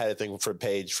fraternity knew I had a thing for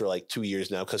Paige for like 2 years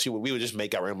now because we would just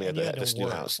make out randomly at this new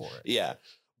house. Yeah,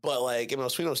 but like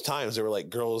between those times, there were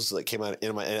like girls that came out in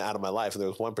and out of my life, and there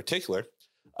was one particular.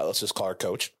 Let's just call her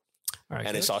Coach. Right,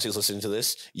 and if Saucy's listening to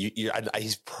this,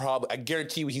 he's probably, I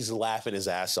guarantee you he's laughing his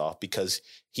ass off because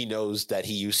he knows that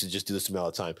he used to just do this to me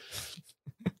all the time.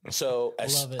 So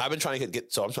I've been trying to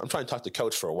so I'm trying to talk to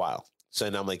Coach for a while. So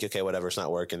then I'm like, okay, whatever, it's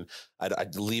not working. I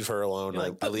leave her alone.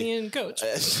 I leave me in, Coach.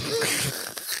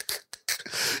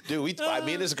 Dude,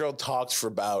 me and this girl talked for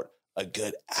about a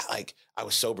good, I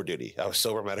was sober duty. I was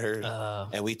sober, met her,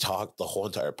 and we talked the whole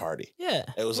entire party. Yeah.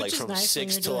 It was like from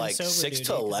 6 to 11.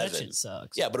 That shit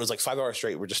sucks. Yeah, but it was like 5 hours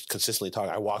straight. We're just consistently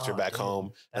talking. I walked her back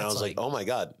home, and I was like, oh my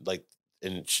God. Like,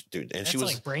 and she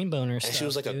was like brain boner stuff. And she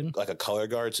was like a color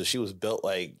guard. So she was built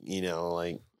like,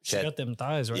 she got them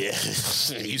thighs, right? Yeah.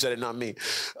 You said it, not me.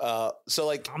 So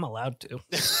like, I'm allowed to.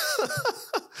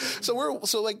 I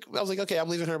was like, okay, I'm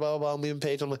leaving her, blah, blah, blah. I'm leaving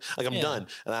Paige. I'm done.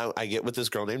 And I get with this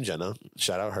girl named Jenna.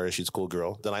 Shout out her. She's a cool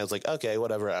girl. Then I was like, okay,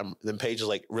 whatever. Then Paige is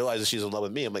like, realizes she's in love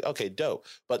with me. I'm like, okay, dope.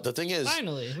 But the thing is,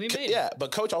 finally, we made it. Yeah.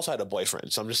 But Coach also had a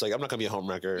boyfriend. So I'm just like, I'm not going to be a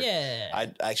homewrecker. Yeah.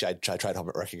 I tried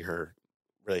homewrecking her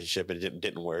relationship and it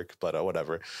didn't work, but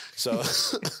whatever. So,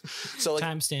 so like,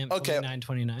 timestamp okay.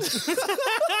 2929.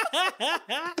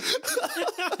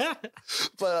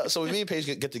 But so me and Paige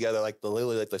get together like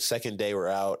literally like the second day we're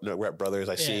out. We're at Brothers.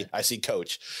 I see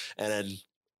Coach, and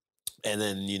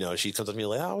then you know she comes up to me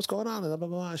like, "Oh, what's going on?" And blah blah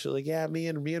blah. She's like, "Yeah, me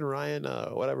and Ryan,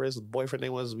 whatever his boyfriend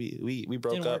name was, we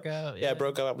broke Didn't up. work out, yeah,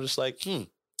 broke up." I'm just like,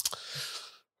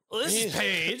 Well, this is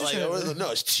Paige. Like, no,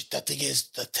 the thing is,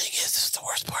 this is the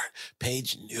worst part.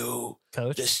 Paige knew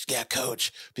Coach.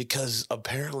 Coach, because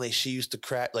apparently she used to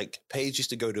Paige used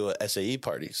to go to SAE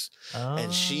parties,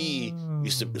 and she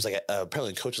used to. It was like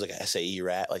apparently Coach was like a SAE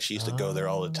rat. Like she used to go there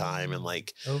all the time, and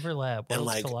like overlap, and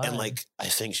like I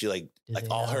think she like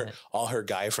all her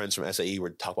guy friends from SAE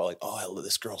would talk about like, oh,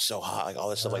 this girl's so hot, like all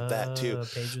this stuff like that too.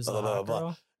 Paige was the hot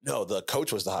girl? No, the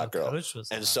Coach was the hot girl,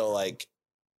 and so like.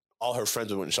 All her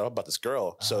friends wouldn't shut up about this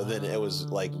girl. So then it was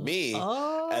like me.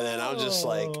 And then I'm just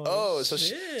like, so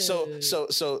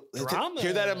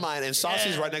hear that in mind. And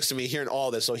Saucy's right next to me hearing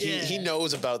all this. So he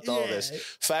knows about all this.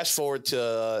 Fast forward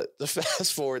to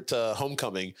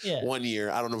homecoming one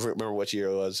year. I don't remember what year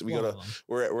it was.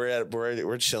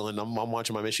 We're chilling. I'm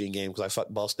watching my Michigan game because I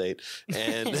fucked Ball State.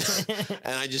 And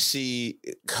and I just see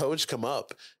Coach come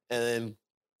up. And then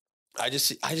I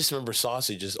just remember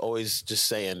Saucy just always just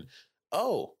saying,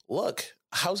 "Oh, look,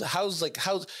 how's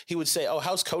he would say, "Oh,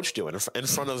 how's Coach doing?" in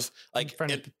front of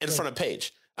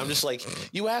Paige. I'm just like,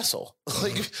 you asshole.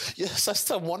 Like, yes, that's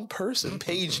the one person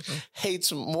Paige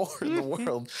hates more in the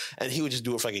world. And he would just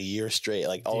do it for like a year straight,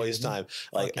 like always time.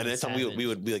 Like, and anytime we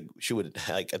would be like, she would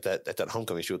like at that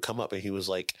homecoming, she would come up and he was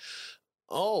like,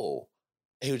 "Oh,"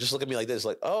 he would just look at me like this,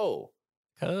 like, "Oh,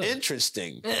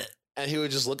 interesting." And he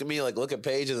would just look at me, like look at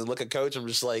Paige and then look at Coach. I'm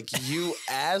just like, you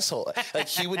asshole. Like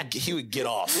he would get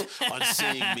off on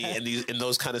seeing me in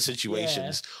those kind of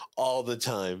situations all the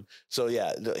time. So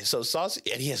yeah. So Saucy,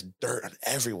 and he has dirt on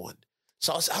everyone.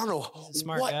 Saucy, I don't know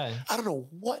smart guy. I don't know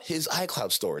what his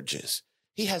iCloud storage is.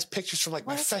 He has pictures from like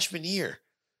my freshman year.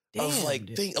 Damn,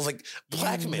 of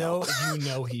blackmail. You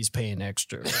know he's paying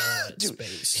extra for that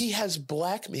space. He has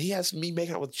he has me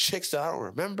making out with chicks that I don't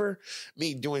remember,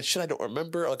 me doing shit I don't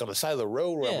remember, like on the side of the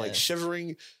road where I'm like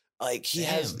shivering. Like he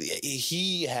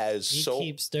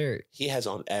keeps dirt. He has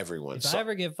on everyone. If I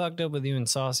ever get fucked up with you and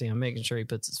Saucy, I'm making sure he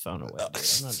puts his phone away. I'm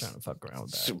not trying to fuck around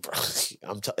with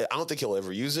that. I don't think he'll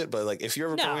ever use it, but like if you're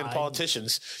ever going into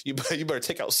politicians, you better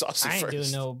take out Saucy first. I ain't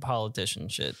doing no politician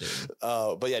shit, dude.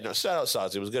 But yeah, no, shout out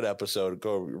Saucy. It was a good episode.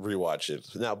 Go rewatch it.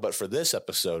 Now, but for this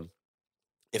episode,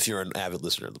 if you're an avid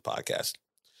listener of the podcast,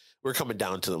 we're coming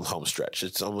down to the home stretch.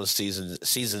 It's almost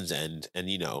season's end,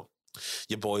 and you know,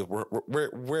 your boy,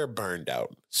 we're burned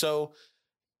out. So,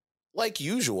 like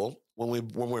usual, when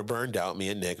we're burned out, me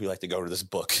and Nick, we like to go to this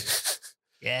book.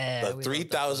 Yeah, the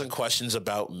 3,000 Questions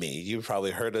About Me. You've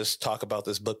probably heard us talk about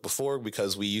this book before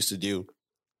because we used to do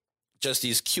just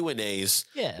these Q&As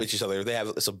with each other.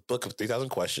 It's a book of 3,000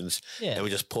 questions, and we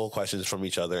just pull questions from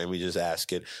each other and we just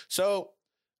ask it. So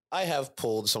I have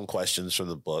pulled some questions from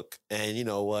the book, and you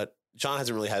know what? John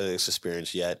hasn't really had this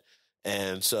experience yet,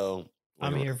 and so.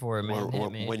 I'm here for it,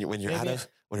 man. When you're out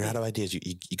of ideas,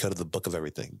 you go to the book of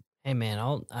everything. Hey, man,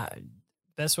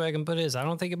 best way I can put it is I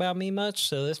don't think about me much,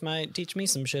 so this might teach me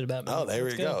some shit about me. Oh, there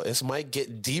we go. This might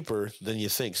get deeper than you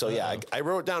think. So I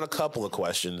wrote down a couple of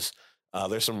questions.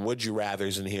 There's some would you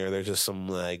rathers in here. There's just some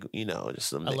just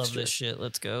some. I love this shit.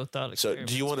 Let's go. So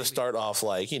do you want to start off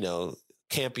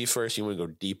campy first? You want to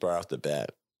go deeper off the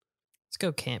bat? Let's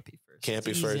go campy first.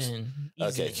 Campy first.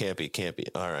 Okay, campy.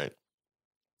 All right.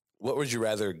 What would you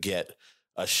rather get,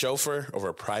 a chauffeur or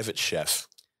a private chef?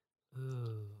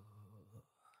 Ooh.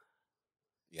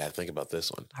 You got to think about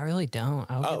this one. I really don't.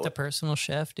 I would get the personal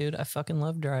chef, dude. I fucking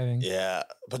love driving. Yeah,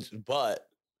 but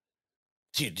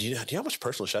dude, do you know how much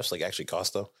personal chefs actually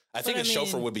cost though? I think a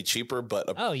chauffeur would be cheaper,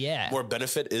 but more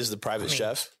benefit is the private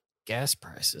chef. Gas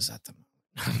prices at the moment.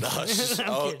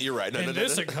 You're right. In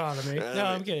this economy. No,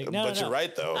 I'm kidding. But you're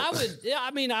right, though.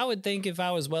 I would think if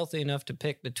I was wealthy enough to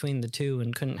pick between the two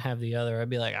and couldn't have the other, I'd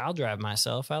be like, I'll drive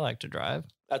myself. I like to drive.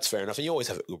 That's fair enough. And you always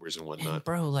have Ubers and whatnot. And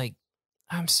bro,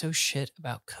 I'm so shit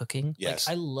about cooking. Yes.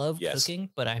 I love cooking,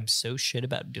 but I'm so shit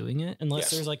about doing it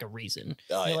unless there's a reason.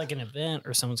 Like an event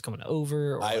or someone's coming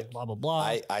over or blah, blah,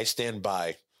 blah. I stand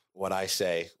by what I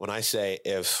say. When I say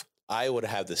if I would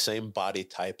have the same body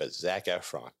type as Zac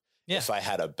Efron, if I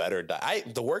had a better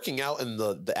diet, the working out and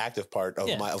the active part of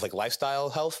my lifestyle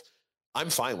health, I'm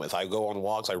fine with. I go on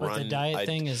walks, I run. The diet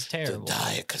thing is terrible. The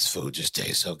diet, because food just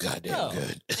tastes so goddamn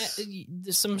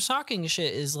good. Some shocking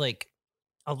shit is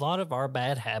a lot of our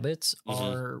bad habits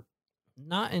are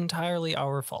not entirely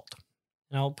our fault.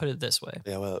 And I'll put it this way.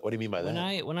 Yeah, well, what do you mean by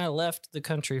that? When I left the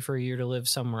country for a year to live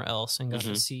somewhere else and got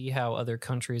to see how other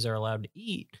countries are allowed to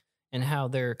eat, and how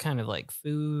they're kind of like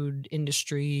food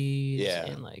industries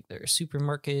and like their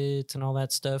supermarkets and all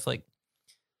that stuff. Like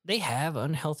they have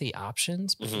unhealthy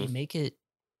options, but they make it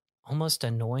almost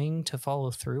annoying to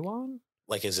follow through on.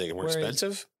 Like, is it more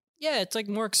expensive? Yeah, it's like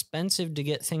more expensive to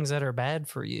get things that are bad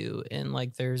for you. And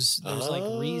like there's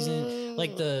like reason,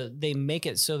 like they make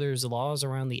it so there's laws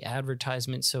around the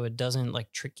advertisement so it doesn't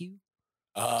like trick you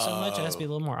so much. It has to be a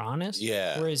little more honest.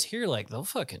 Yeah. Whereas here, like they'll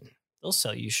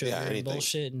sell you sugar and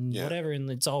bullshit and whatever, and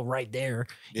it's all right there.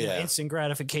 You know, instant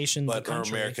gratification. But for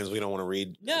Americans, we don't want to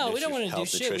read. No, we don't want to do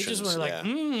shit. We just want to like,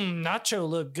 nacho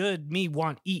look good. Me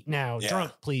want eat now. Yeah.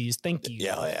 Drunk, please. Thank you.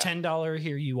 $10.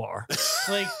 Here you are.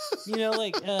 Like, you know,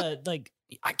 like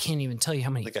I can't even tell you how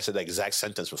many. Like I said that exact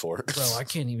sentence before. Bro, I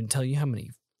can't even tell you how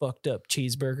many fucked up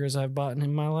cheeseburgers I've bought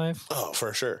in my life. Oh,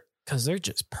 for sure. Because they're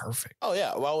just perfect. Oh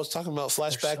yeah. Well, I was talking about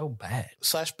flashback. They're so bad.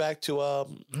 Flashback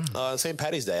to St.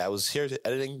 Patty's Day. I was here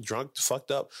editing, drunk,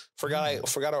 fucked up. Forgot I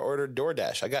ordered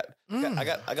DoorDash. I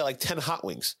got like 10 hot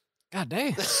wings. God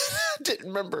damn. Didn't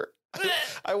remember.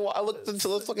 I looked into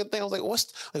the fucking thing. I was like,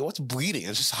 what's bleeding?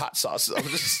 It's just hot sauce. I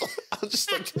was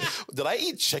just like, did I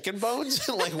eat chicken bones?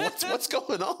 Like, what's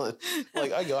going on?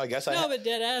 Like, I guess I. No, but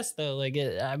dead ass though. Like,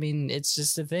 it's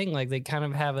just a thing. Like, they kind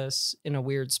of have us in a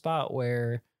weird spot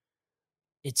where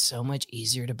it's so much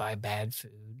easier to buy bad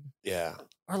food. Yeah.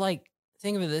 Or like,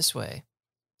 think of it this way: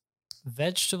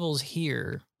 vegetables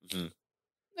here. Mm-hmm.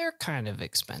 They're kind of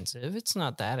expensive. It's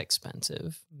not that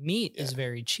expensive. Meat is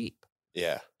very cheap.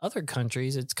 Yeah. Other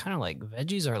countries, it's kind of like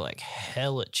veggies are like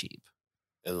hella cheap.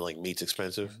 And like meat's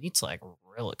expensive? Meat's like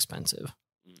real expensive.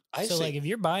 Like if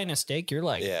you're buying a steak, you're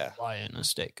like buying a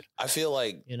steak. I feel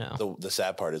like, you know, the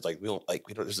sad part is like,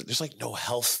 there's like no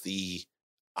healthy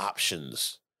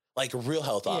options, like real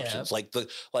health options. Like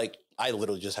I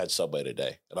literally just had Subway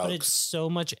today. But it's so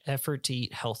much effort to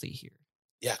eat healthy here.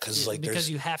 Yeah, because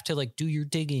you have to like do your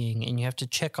digging and you have to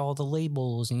check all the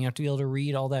labels and you have to be able to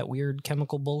read all that weird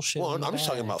chemical bullshit. Well, I'm just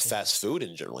talking about fast food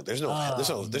in general. Like there's no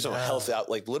health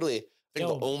out. Like literally, I think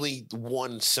the only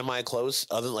one semi close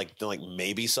other than like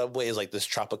maybe Subway is like this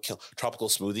tropical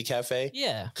smoothie cafe.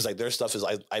 Yeah, because like their stuff is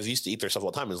I've used to eat their stuff all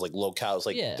the time. It's like low calories.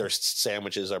 Like their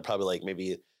sandwiches are probably like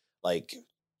maybe like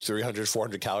 300,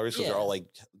 400 calories because they're all like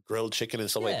grilled chicken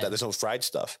and stuff like that. There's no fried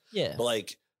stuff. Yeah, but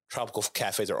like. Tropical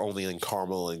cafes are only in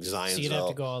Carmel and Zionsville. So you'd have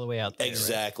to go all the way out there.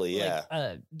 Exactly. Right?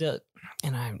 Yeah.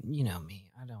 And I'm, you know me,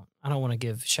 I don't want to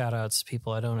give shout outs to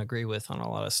people I don't agree with on a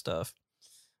lot of stuff,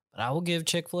 but I will give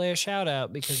Chick-fil-A a shout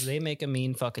out because they make a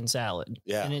mean fucking salad.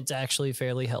 Yeah. And it's actually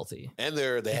fairly healthy. And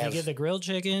they get the grilled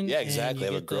chicken. Yeah, exactly.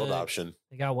 They have a grilled option.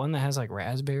 They got one that has like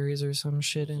raspberries or some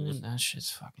shit in it. That shit's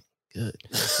fucking good.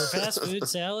 For fast food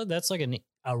salad, that's like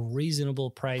a reasonable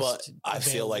price. But I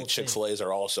feel like Chick-fil-A's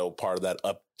are also part of that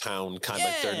uptown kind of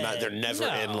like they're never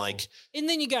in like. And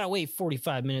then you gotta wait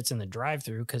 45 minutes in the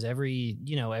drive-through because every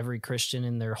Christian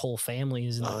and their whole family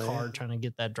is in the car trying to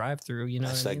get that drive-through. You know,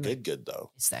 that's that good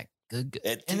though. It's that good.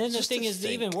 And then the thing is,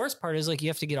 the even worse part is like you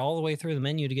have to get all the way through the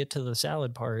menu to get to the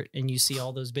salad part, and you see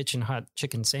all those bitchin' hot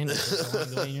chicken sandwiches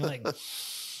along the way, and you're like,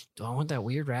 do I want that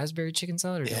weird raspberry chicken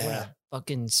salad or do I want a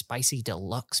fucking spicy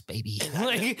deluxe, baby?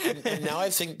 And now I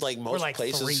think like most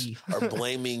places are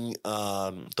blaming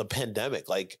the pandemic.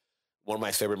 Like one of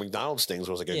my favorite McDonald's things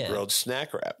was like a grilled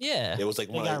snack wrap. Yeah. It was like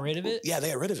they got rid of it? Yeah,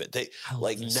 they got rid of it. They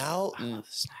like now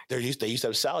they used to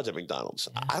have salads at McDonald's.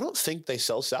 Yeah. I don't think they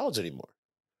sell salads anymore.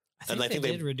 I think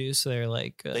they did reduce their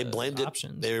they blamed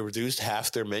options. They reduced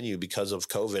half their menu because of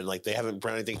COVID. Like they haven't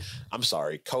brought anything. I'm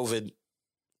sorry, COVID.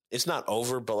 It's not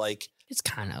over, but like it's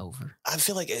kind of over. I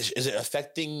feel like is it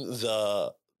affecting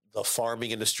the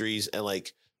farming industries and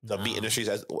like the meat industries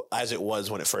as it was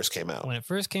when it first came out? When it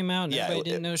first came out, and everybody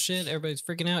didn't know shit. Everybody's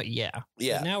freaking out. Yeah.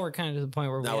 But now we're kind of to the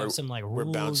point where we have some like we're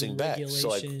bouncing back. So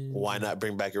like, why not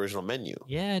bring back original menu?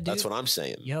 Yeah, dude. That's what I'm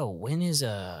saying. Yo, when is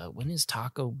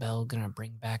Taco Bell gonna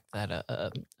bring back that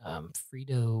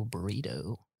Frito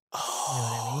burrito?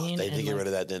 Oh, you know what I mean? They did get rid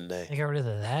of that, didn't they? They got rid of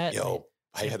that. Yo.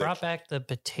 They brought back the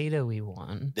potato-y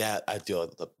one. Yeah, I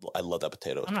love that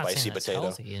potato. I'm not spicy saying potato.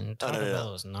 Healthy, and Taco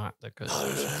Bell is not the good.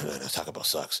 No, Taco Bell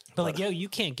sucks. But like, you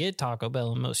can't get Taco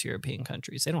Bell in most European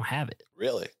countries. They don't have it.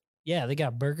 Really? Yeah, they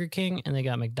got Burger King and they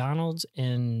got McDonald's,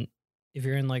 and if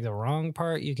you're in like the wrong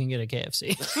part, you can get a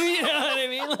KFC. You know what I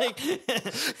mean? Like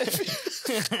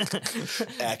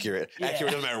accurate.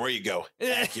 Accurate no matter where you go.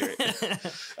 Accurate.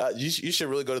 You should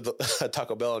really go to the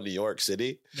Taco Bell in New York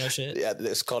City. No shit. Yeah,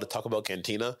 it's called a Taco Bell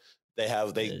Cantina. They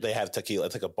have tequila.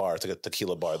 It's like a bar. It's like a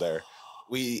tequila bar there.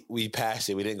 We passed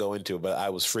it. We didn't go into it, but I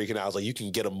was freaking out. I was like, you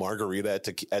can get a margarita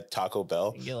at Taco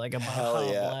Bell. You get like a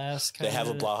Baja Blast. They have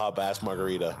a Baja Blast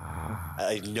margarita.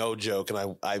 No joke,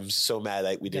 and I'm so mad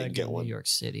that we didn't get one. New York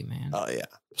City, man. Oh yeah.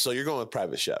 So you're going with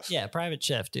Private Chef? Yeah, Private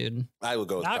Chef, dude. I would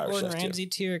go with Private Chef. Not Gordon Ramsay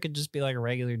tier. It could just be like a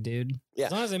regular dude. Yeah.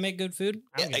 As long as they make good food.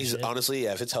 Honestly,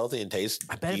 if it's healthy and tastes,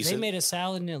 I bet decent, if they made a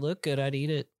salad and it looked good, I'd eat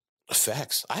it.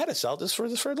 Facts. I had a salad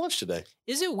for lunch today.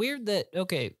 Is it weird that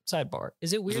sidebar?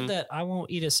 Is it weird that I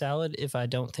won't eat a salad if I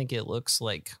don't think it looks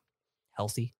like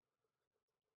healthy?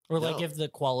 Or like if the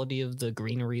quality of the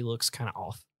greenery looks kind of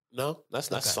off? No, that's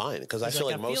fine because I feel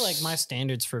like my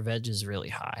standards for veg is really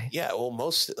high. Yeah, well,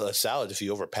 most salads, if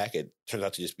you overpack it, turns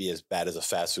out to just be as bad as a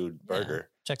fast food burger.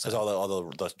 Because all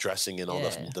the dressing and all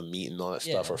the meat and all that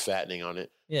stuff are fattening on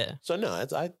it. Yeah. So no,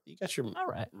 you got your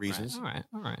reasons.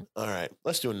 All right.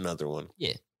 Let's do another one.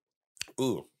 Yeah.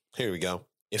 Ooh, here we go.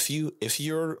 If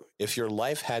your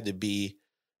life had to be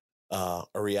a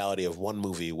reality of one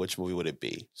movie, which movie would it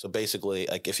be? So basically,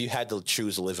 like if you had to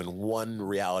choose to live in one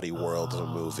reality world of a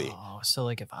movie. So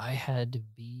like if I had to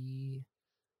be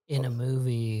in a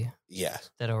movie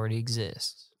that already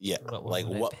exists. Yeah.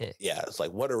 What pick? Yeah, it's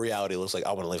like what a reality looks like.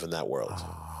 I want to live in that world.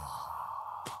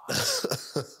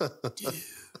 Dude.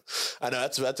 I know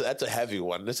that's a heavy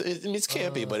one. It's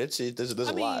campy, but there's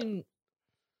a lot.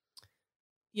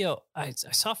 I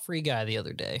saw Free Guy the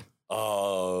other day.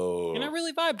 Oh. And I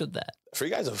really vibed with that. Free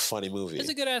Guy's a funny movie. It's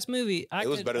a good ass movie. It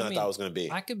was better than I thought it was going to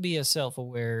be. I could be a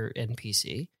self-aware NPC.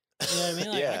 You know what I mean?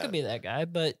 Like, I could be that guy,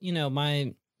 but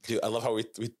Dude, I love how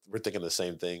we're thinking the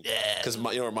same thing. Yeah. Because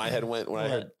where my head went when I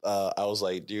heard, I was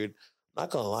like, dude, I'm not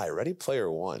going to lie, Ready Player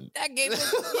One. That game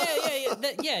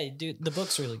yeah, dude, the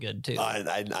book's really good too.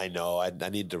 I know. I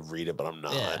need to read it, but I'm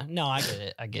not. Yeah. No, I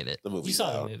get it. The movie. You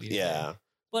saw the movie. Yeah. Right?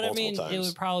 But I mean, it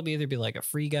would probably either be like a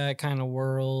Free Guy kind of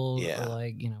world or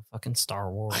like, fucking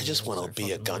Star Wars. I just want to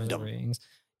be a Gundam. Rings.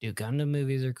 Dude, Gundam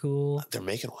movies are cool. They're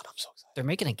making one. I'm so excited. They're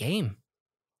making a game.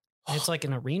 It's like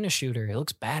an arena shooter. It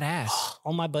looks badass.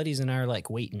 All my buddies and I are like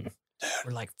waiting. Dude,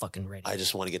 we're like fucking ready. I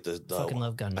just want to get the fucking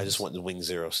love Gundam. I just want the Wing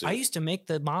Zero suit. I used to make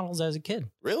the models as a kid.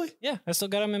 Really? Yeah, I still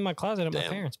got them in my closet at my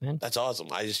parents, man. That's awesome.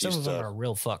 Some of them are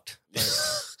real fucked.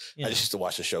 I just used to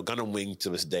watch the show. Gundam Wing to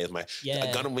this day is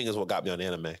Gundam Wing is what got me on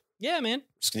anime. Yeah, man.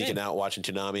 Sneaking out, watching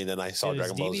Toonami, and then I saw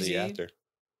Dragon Ball Z after.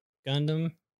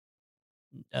 Gundam,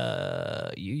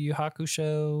 Yu Yu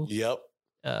Hakusho. Yep.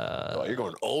 You're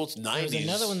going old 90s. There's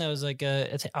another one that was like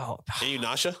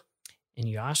Inuyasha.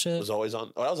 Inuyasha was always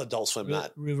on. Oh, that was Adult Swim.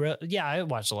 Yeah, I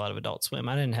watched a lot of Adult Swim.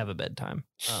 I didn't have a bedtime.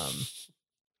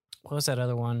 What was that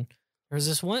other one? There was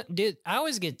this one, dude. I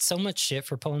always get so much shit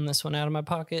for pulling this one out of my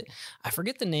pocket. I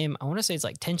forget the name. I want to say it's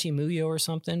like Tenchi Muyo or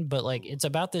something, but like it's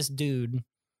about this dude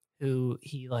who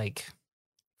he like,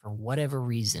 for whatever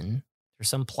reason, there's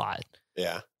some plot.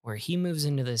 Yeah. Where he moves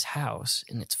into this house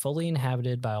and it's fully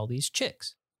inhabited by all these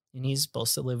chicks. And he's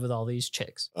supposed to live with all these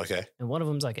chicks. Okay. And one of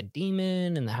them's like a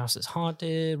demon and the house is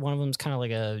haunted. One of them's kind of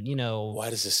like a, Why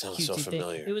does this sound so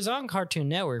familiar? It was on Cartoon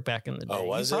Network back in the day. Oh,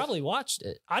 was it? You probably watched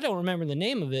it. I don't remember the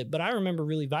name of it, but I remember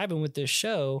really vibing with this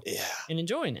show and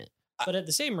enjoying it. But at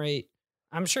the same rate,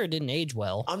 I'm sure it didn't age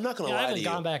well. I'm not going to lie to you. I haven't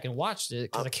gone back and watched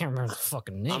it because I can't remember the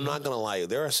fucking name. I'm not going to lie.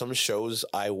 There are some shows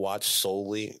I watch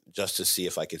solely just to see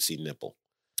if I could see nipple.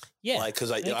 Yeah, like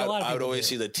because I would always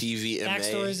see the TV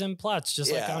backstories and plots,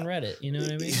 just like on Reddit. You know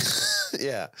what I mean?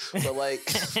 Yeah, but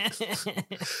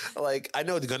like I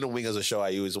know the Gundam Wing is a show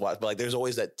I always watch, but like there's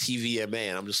always that TVMA,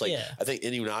 and I'm just like, I think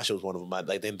Inuyasha was one of them.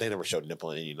 Like they never showed nipple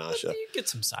in Inuyasha. You get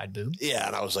some side boob. Yeah,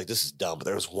 and I was like, this is dumb. But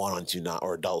there was one on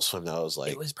or Adult Swim that I was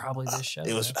like, it was probably this show.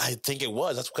 It was. I think it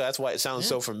was. That's why it sounds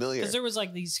so familiar. Because there was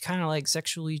like these kind of like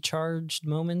sexually charged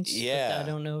moments. Yeah, I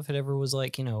don't know if it ever was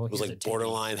like it was like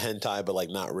borderline hentai, but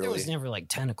like not really. There was never like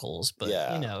tentacles, but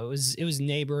it was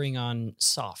neighboring on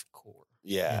soft core.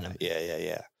 Yeah.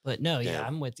 But no,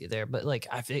 I'm with you there. But like,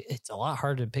 I think it's a lot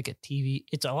harder to pick a TV.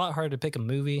 It's a lot harder to pick a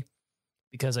movie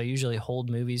because I usually hold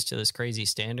movies to this crazy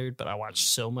standard, but I watch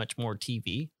so much more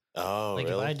TV. Oh, like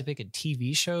really? If I had to pick a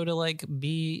TV show to like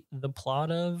be the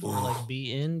plot of or like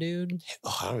be in, dude.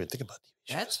 Oh, I don't even think about TV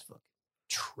shows. That's fucking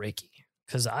tricky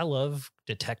because I love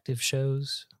detective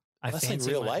shows. That's like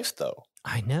real life though.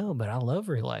 I know, but I love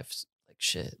real life.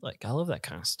 Shit, like I love that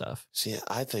kind of stuff. See,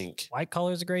 I think White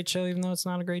Collar is a great show, even though it's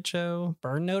not a great show.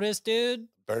 Burn Notice, dude.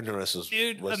 Burn Notice was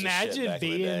imagine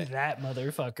being that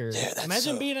motherfucker. Dude,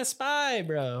 imagine being a spy,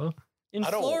 bro, in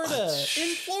Florida.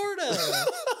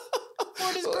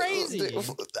 Florida's crazy.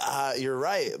 You're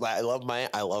right. I love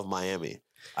Miami. It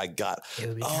would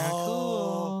be kind of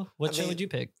cool. What show would you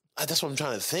pick? That's what I'm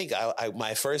trying to think.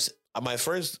 My first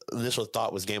initial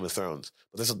thought was Game of Thrones,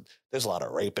 but there's a lot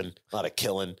of raping, a lot of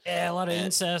killing. Yeah, a lot of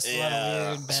incest, a lot of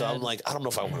weird, bad. So I'm like, I don't know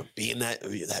if I want to be in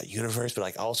that universe, but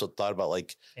like I also thought about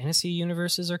like fantasy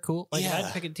universes are cool. Like if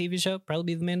I'd pick a TV show,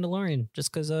 probably be The Mandalorian,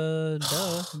 just because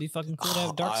it'd be fucking cool to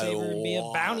have Darksaber and be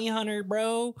a bounty hunter,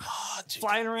 bro.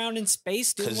 Flying around in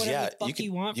space, doing whatever the fuck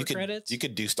you want for credits. You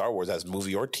could do Star Wars as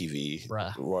movie or TV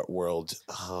world.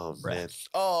 Oh man.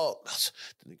 Oh,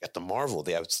 they got the Marvel.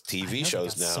 They have TV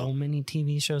shows now. So many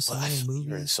TV shows, so many movies.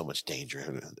 You're in so much danger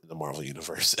in the Marvel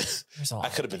universe. I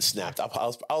could have been snapped. I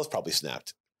was probably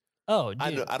snapped. Oh,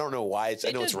 dude. I don't know why.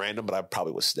 I know it's random, but I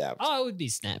probably was snapped. Oh, I would be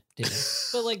snapped, dude.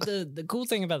 But like the cool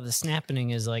thing about the snapping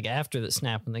is like after the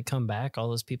snap, when they come back, all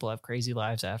those people have crazy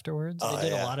lives afterwards. They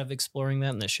did a lot of exploring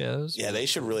that in the shows. Yeah, they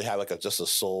should really have like just a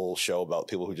soul show about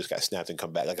people who just got snapped and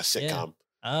come back, like a sitcom.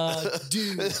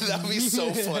 Dude, that'd be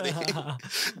so funny.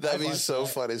 That'd be so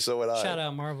funny. So would I. Shout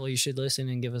out Marvel. You should listen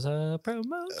and give us a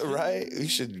promo. Right? You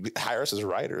should hire us as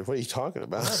writers. What are you talking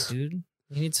about, dude?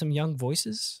 You need some young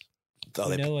voices.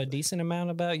 You know a decent amount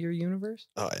about your universe?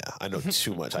 Oh yeah, I know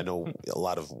too much. I know a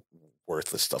lot of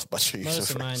worthless stuff about your universe.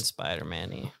 Most of mine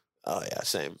Spider-Man-y. Oh yeah,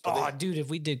 same. But dude, if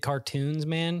we did cartoons,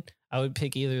 man, I would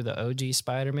pick either the OG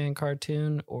Spider-Man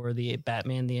cartoon or the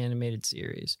Batman the Animated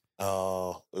Series.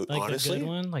 Oh, like honestly, a good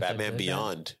one, like Batman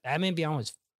Beyond. Batman Beyond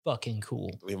was fucking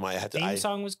cool. We might have to. The theme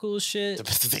song was cool as shit. The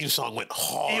theme song went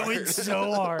hard. It went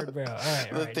so hard, bro. All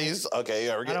right. Okay,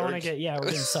 yeah, we're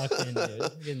getting sucked in, dude. We're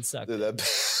getting sucked in.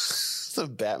 The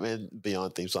Batman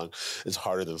Beyond theme song is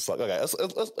harder than fuck. Okay,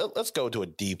 let's go to a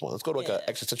deep one. Let's go to like an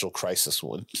existential crisis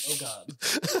one. Oh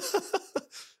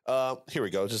God. Here we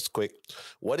go. Just quick.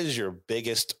 What is your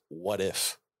biggest what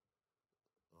if?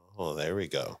 Oh, there we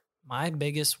go. My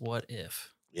biggest what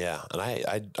if. Yeah, and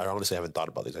I honestly haven't thought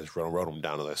about these. I just wrote them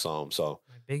down as I saw them. So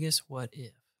my biggest what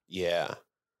if. Yeah.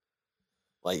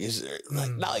 Like, is there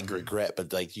not like regret,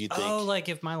 but like you think? Oh, like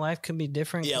if my life could be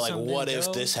different. Yeah, like what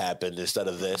if this happened instead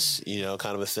of this? You know,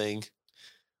 kind of a thing.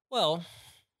 Well,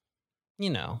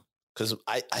 you know, because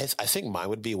I think mine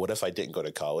would be what if I didn't go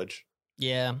to college?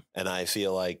 Yeah, and I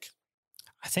feel like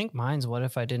I think mine's what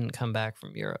if I didn't come back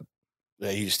from Europe? Yeah,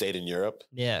 you stayed in Europe.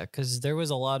 Yeah, because there was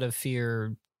a lot of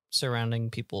fear surrounding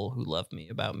people who loved me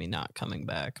about me not coming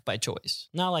back by choice,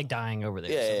 not like dying over there.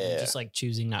 Yeah. Just like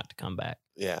choosing not to come back.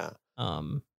 Yeah.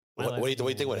 What do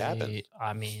you think would happen?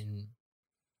 I mean,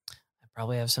 I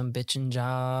probably have some bitching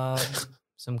job,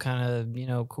 some kind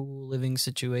of, cool living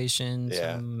situation,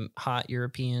 some hot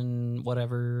European,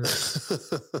 whatever,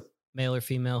 male or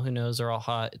female, who knows, they're all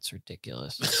hot. It's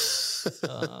ridiculous.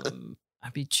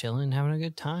 I'd be chilling, having a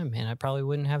good time, man. I probably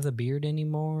wouldn't have the beard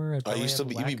anymore. I'd probably have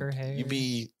blacker hair. You'd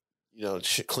be,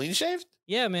 clean shaved?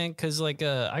 Yeah, man, because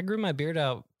I grew my beard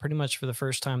out pretty much for the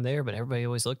first time there, but everybody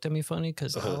always looked at me funny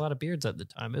because I had a lot of beards at the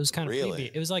time. It was kind of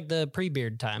it was like the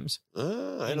pre-beard times.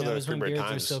 I know there was pre-beard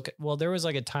times. Well, there was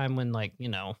like a time when God,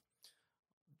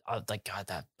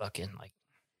 that fucking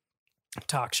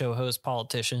talk show host,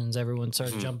 politicians, everyone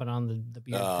started jumping on the beard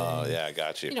thing. Oh, yeah, I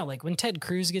got you. Like when Ted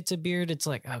Cruz gets a beard, it's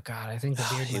like, oh God, I think the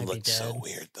beard might be dead. He looked so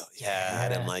weird though. Yeah, I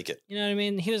didn't like it. You know what I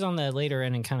mean? He was on the later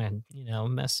end and kind of,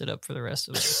 messed it up for the rest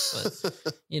of us.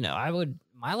 But,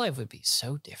 my life would be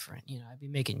so different. I'd be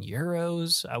making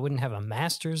euros. I wouldn't have a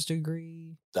master's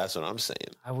degree. That's what I'm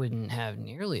saying. I wouldn't have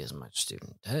nearly as much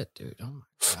student debt, dude. Oh my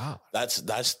God. That's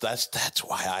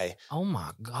why oh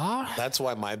my God. That's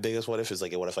why my biggest what if is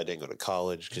like, what if I didn't go to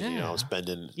college? Because, I'm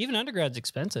spending. Even undergrad's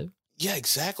expensive. Yeah,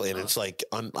 exactly. And it's like,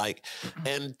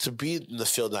 and to be in the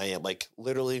field I am, like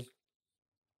literally,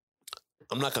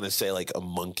 I'm not going to say like a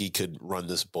monkey could run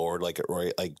this board,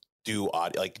 or do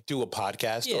audio, do a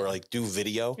podcast or do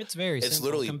video. It's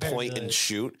literally point and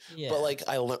shoot. Yeah. But like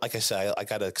I said, I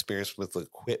got experience with the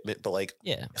equipment, but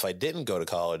if I didn't go to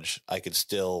college, I could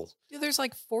still. Dude, there's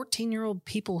 14-year-old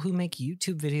people who make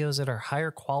YouTube videos that are higher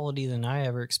quality than I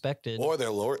ever expected. Or they're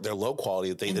low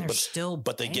quality.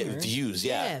 But they get views.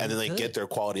 Yeah. And then they get their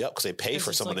quality up because they pay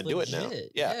for someone to do it now.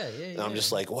 Yeah. And I'm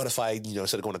just like, what if I,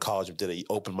 instead of going to college, I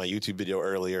open my YouTube video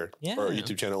earlier or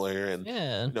YouTube channel earlier and,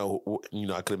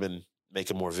 I could have been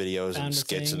making more videos and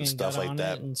skits and stuff like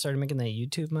that. And started making that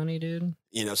YouTube money, dude.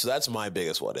 So that's my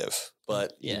biggest what if.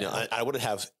 But, I wouldn't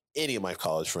have any of my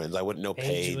college friends. I wouldn't know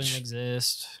Paige. Wouldn't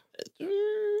exist.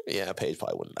 Yeah, Paige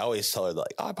probably wouldn't. I always tell her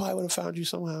I probably would have found you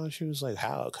somehow. She was like,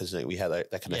 how? Because we had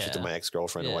that connection to my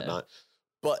ex-girlfriend and whatnot.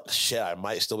 But shit, I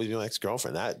might still be my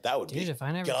ex-girlfriend. That would be. Dude, if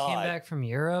I never came back from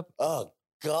Europe, oh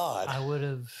God, I would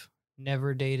have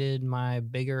never dated my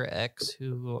bigger ex,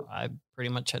 who I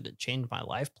pretty much had to change my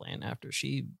life plan after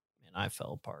she and I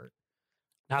fell apart.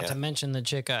 Not to mention the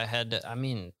chick I had to. I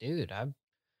mean, dude,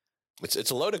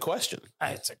 It's a loaded question.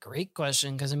 It's a great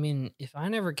question because, I mean, if I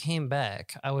never came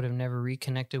back, I would have never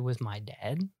reconnected with my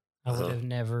dad. I would have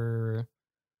never,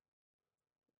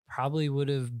 probably would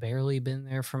have barely been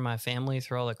there for my family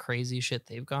through all the crazy shit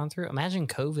they've gone through. Imagine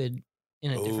COVID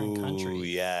in a different country.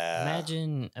 Yeah.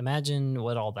 Imagine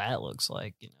what all that looks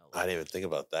like. I didn't even think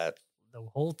about that. The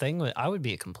whole thing, I would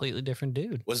be a completely different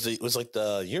dude. Was like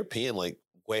the European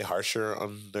way harsher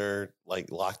on their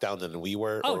lockdown than we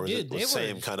were? Oh, or dude, they were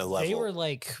same kind of level? They were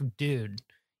dude,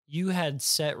 you had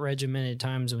set regimented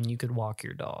times when you could walk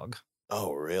your dog.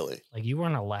 Oh, really? You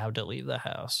weren't allowed to leave the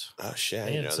house. Oh, shit.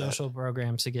 They had social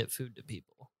programs to get food to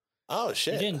people. Oh,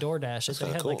 shit. You didn't DoorDash it.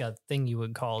 They had cool. A thing you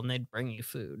would call and they'd bring you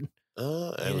food.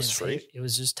 It was free? It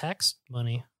was just tax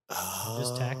money.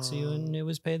 Just tax you and it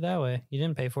was paid that way. You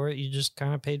didn't pay for it. You just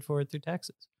kind of paid for it through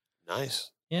taxes.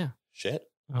 Nice. Yeah. Shit.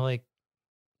 I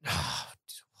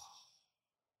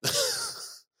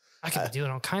could be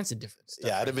doing all kinds of different stuff.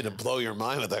 Yeah, I didn't mean to blow your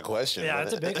mind with that question. Yeah,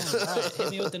 that's a big one. All right, hit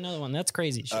me with another one. That's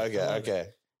crazy shit. Okay.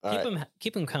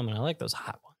 Keep them coming. I like those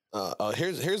hot ones.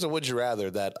 Here's a would you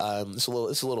rather that it's a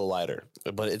little lighter,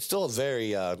 but it's still a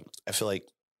very I feel like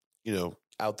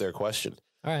out there question.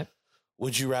 All right.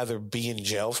 Would you rather be in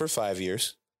jail for 5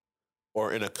 years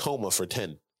or in a coma for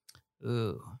 10?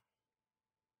 Ooh.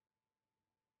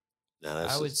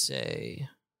 I would say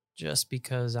just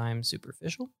because I'm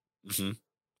superficial,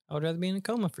 I would rather be in a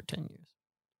coma for 10 years.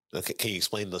 Okay, can you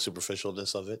explain the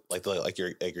superficialness of it? Like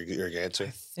your answer? I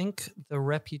think the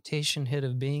reputation hit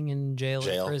of being in jail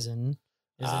or prison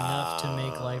is enough to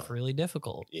make life really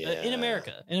difficult. Yeah. In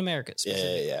America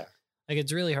specifically. Yeah.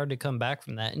 It's really hard to come back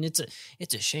from that. And it's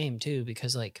a shame too,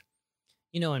 because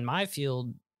in my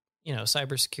field,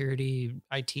 cybersecurity,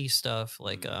 IT stuff,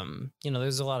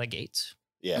 there's a lot of gates.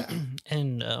 Yeah.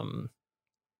 And the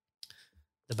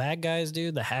bad guys,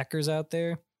 dude, the hackers out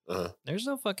there, there's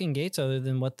no fucking gates other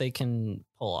than what they can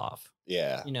pull off.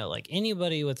 Yeah.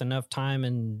 Anybody with enough time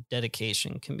and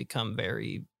dedication can become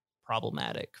very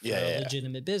problematic for a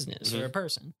legitimate business or a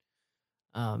person.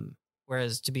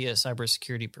 Whereas to be a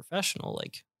cybersecurity professional,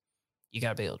 you got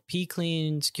to be able to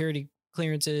pee-clean security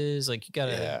clearances. You got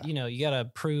to, you got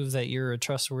to prove that you're a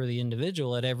trustworthy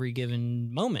individual at every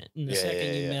given moment. And the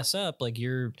second you mess up,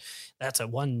 that's a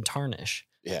one tarnish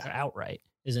outright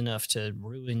is enough to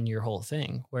ruin your whole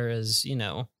thing. Whereas,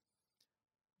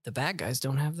 the bad guys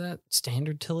don't have that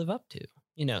standard to live up to,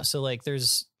 so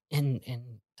there's, and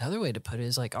the other way to put it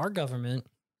is our government,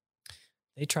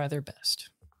 they try their best.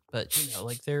 But,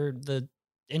 they're the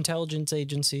intelligence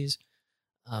agencies.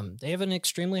 They have an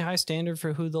extremely high standard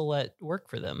for who they'll let work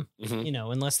for them,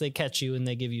 unless they catch you and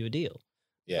they give you a deal.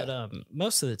 Yeah. But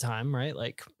most of the time, right,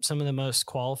 some of the most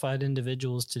qualified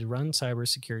individuals to run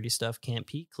cybersecurity stuff can't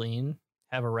pee clean,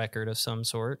 have a record of some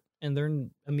sort, and they're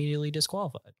immediately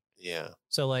disqualified. Yeah.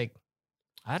 So,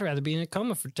 I'd rather be in a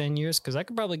coma for 10 years because I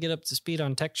could probably get up to speed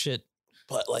on tech shit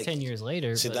but 10 years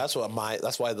later. See, that's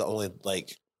why the only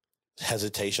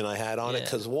hesitation I had on it,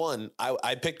 because one,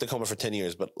 I picked the coma for 10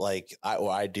 years, but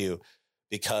I do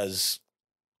because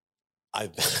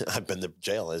I've been to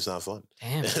jail. It's not fun.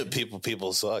 Damn.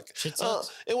 people suck. Shit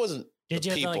sucks. It wasn't. Did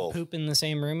you have to poop in the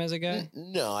same room as a guy?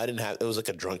 No, I didn't have. It was a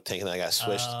drunk tank, and then I got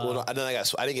switched. And then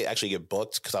I didn't actually get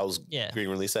booked because I was being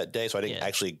released that day, so I didn't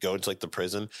actually go into the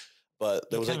prison. But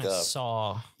there was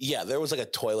there was a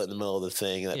toilet in the middle of the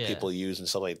thing that people use and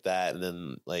stuff like that, and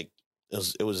then it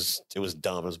was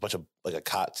dumb. It was a bunch of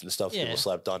cots and stuff people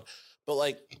slept on.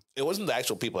 But it wasn't the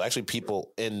actual people. Actually,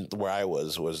 people in where I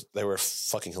was they were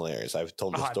fucking hilarious. I've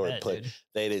told them the story, but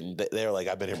they didn't. They were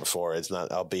I've been here before. It's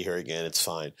not. I'll be here again. It's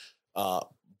fine. But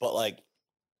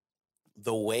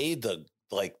the way the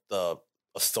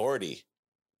authority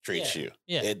treats you,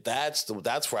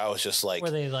 that's where I was just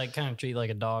where they kind of treat you like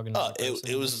a dog. And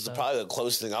it was probably the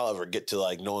closest thing I'll ever get to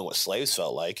knowing what slaves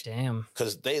felt like. Damn,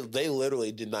 because they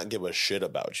literally did not give a shit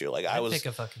about you. I was pick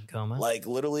a fucking coma.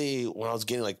 Literally when I was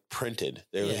getting printed,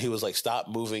 he was stop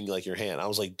moving your hand. I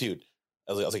was like, dude,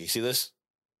 I was like, you see this?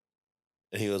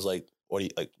 And he was like, what do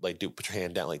you dude? Put your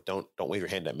hand down. Don't wave your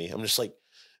hand at me. I'm just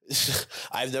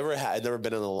I've never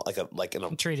been in a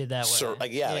treated that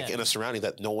way. in a surrounding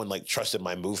that no one trusted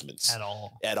my movements at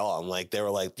all. And they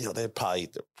were they're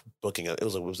booking it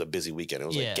was a busy weekend. It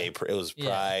was gay, it was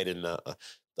Pride and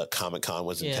the Comic-Con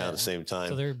was in town at the same time.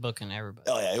 So they're booking everybody.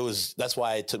 Oh yeah, that's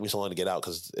why it took me so long to get out,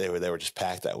 because they were just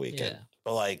packed that weekend.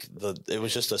 But it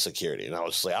was just the security, and I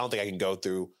was I don't think I can go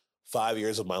through 5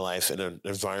 years of my life in an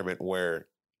environment where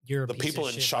the people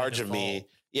in charge of me,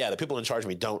 the people in charge of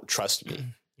me don't trust me.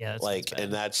 Yeah,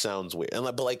 and that sounds weird. And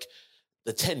but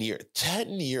the 10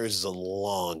 years is a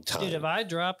long time. Dude, if I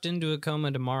dropped into a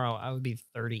coma tomorrow, I would be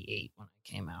 38 when I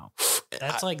came out.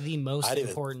 That's like the most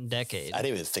important decade. I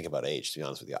didn't even think about age, to be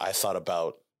honest with you. I thought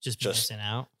about just missing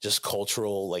out. Just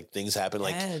cultural like things happen.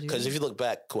 Like, because if you look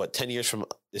back, 10 years from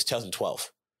it's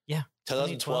 2012. Yeah.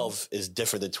 2012 is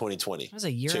different than 2020. That was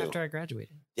a year after I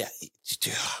graduated. Yeah.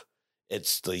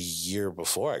 It's the year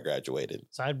before I graduated.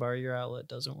 Sidebar, your outlet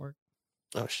doesn't work.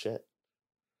 Oh, shit.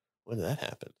 When did that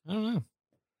happen? I don't know.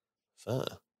 Fun.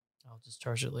 I'll just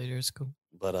charge it later. It's cool.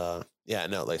 But yeah,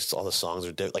 no, like all the songs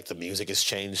are different. Like the music has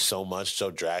changed so much,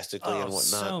 so drastically and whatnot.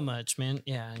 So much, man.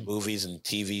 Yeah. Movies and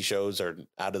TV shows are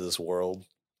out of this world.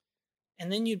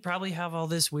 And then you'd probably have all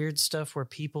this weird stuff where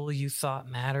people you thought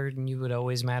mattered and you would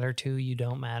always matter to, you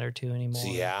don't matter to anymore. So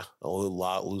yeah,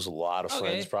 lose a lot of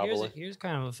friends probably. Here's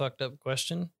kind of a fucked up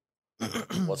question.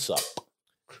 What's up?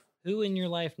 Who in your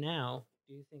life now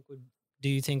do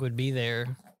you think would be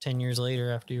there 10 years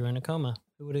later after you were in a coma?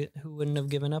 Who wouldn't have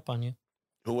given up on you?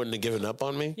 Who wouldn't have given up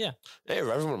on me? Yeah. Hey,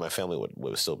 everyone in my family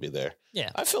would still be there.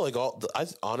 Yeah. I feel like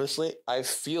honestly, I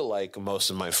feel like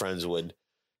most of my friends would,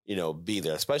 be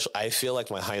there. Especially, I feel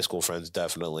like my high school friends,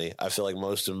 definitely. I feel like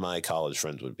most of my college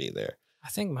friends would be there. I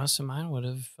think most of mine would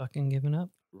have fucking given up.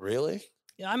 Really?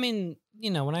 Yeah. I mean,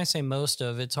 when I say most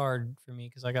of, it's hard for me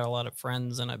because I got a lot of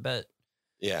friends and I bet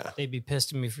they'd be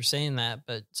pissed at me for saying that.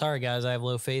 But sorry, guys, I have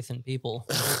low faith in people.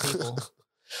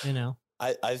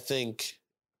 I think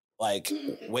like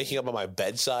waking up on my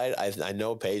bedside, I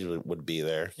know Paige would be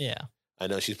there. Yeah. I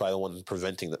know she's probably the one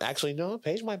preventing them. Actually, no,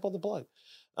 Paige might pull the plug.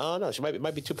 Oh no, it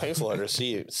might be too painful for her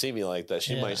to see me like that.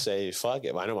 She might say, fuck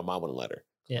it. I know my mom wouldn't let her.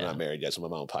 Yeah. I'm not married yet, so my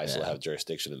mom will probably still have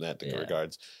jurisdiction in that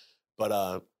regards. But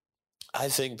I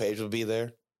think Paige would be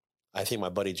there. I think my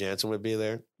buddy Jansen would be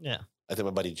there. Yeah. I think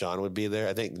my buddy John would be there.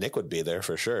 I think Nick would be there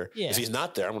for sure. Yeah. If he's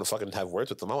not there, I'm gonna fucking have words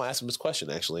with him. I'll ask him this question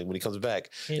actually when he comes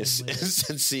back and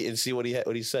see what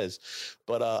he says.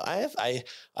 But I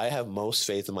have most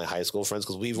faith in my high school friends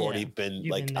because we've already been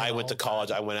I went to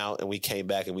college, I went out and we came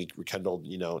back and we rekindled.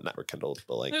 Not rekindled,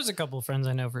 but like there's a couple of friends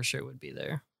I know for sure would be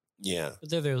there. Yeah, but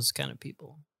they're those kind of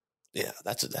people. Yeah,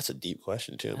 that's a deep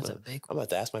question too. That's a big one. I'm about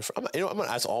to ask my friend. I'm gonna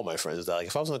ask all my friends that. Like,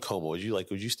 if I was in a coma, would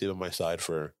you stay by my side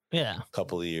for a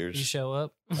couple of years? You show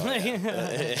up.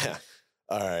 Yeah.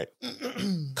 All right.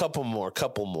 couple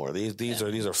more. These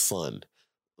are fun.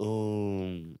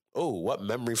 What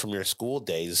memory from your school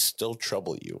days still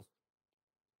trouble you?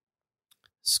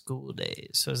 School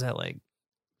days. So is that like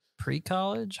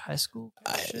pre-college, high school?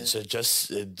 So just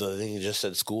the thing you just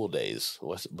said, school days.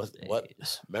 What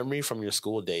memory from your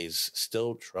school days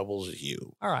still troubles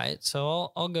you? All right,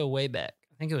 so I'll go way back.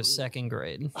 I think it was second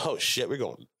grade. Oh shit, we're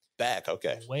going back.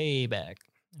 Okay, way back.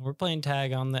 We're playing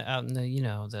tag out in the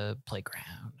the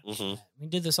playground. Mm-hmm. We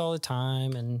did this all the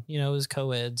time, and it was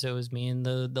co-ed, so it was me and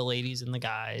the ladies and the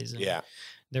guys. And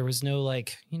there was no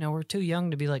like we're too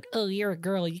young to be like, oh, you're a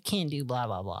girl, you can't do blah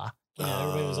blah blah.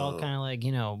 Everybody was all kind of like,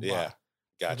 gotcha.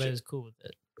 Everybody was cool with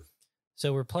it.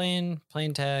 So we're playing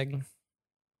tag.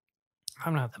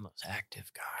 I'm not the most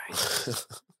active guy.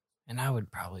 And I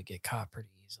would probably get caught pretty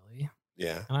easily.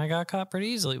 Yeah. And I got caught pretty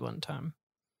easily one time.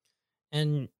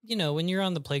 And, when you're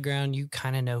on the playground, you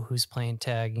kind of know who's playing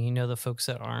tag and the folks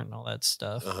that aren't and all that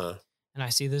stuff. Uh-huh. And I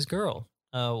see this girl.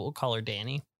 We'll call her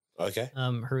Danny. Okay.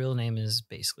 Her real name is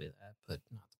basically that, but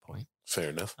not the point. Fair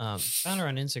enough. Found her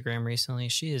on Instagram recently.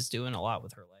 She is doing a lot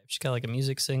with her life. She got like a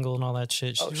music single and all that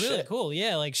shit. She's really cool.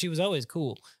 Yeah, like she was always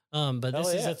cool. But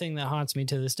this is a thing that haunts me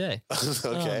to this day.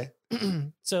 Okay.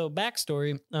 So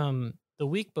backstory. The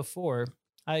week before,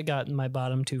 I got my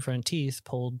bottom two front teeth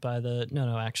pulled by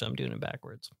no, actually I'm doing it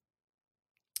backwards.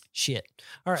 Shit.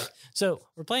 All right. So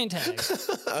we're playing tag.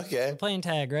 Okay. We're playing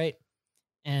tag, right?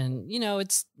 And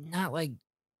it's not like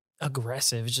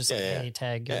aggressive. It's just hey,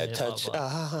 tag. Touch.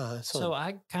 Blah, blah. So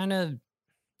I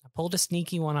pulled a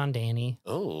sneaky one on Danny.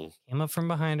 Oh. Came up from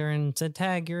behind her and said,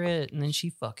 tag, you're it. And then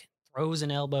she fucking throws an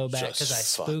elbow back because I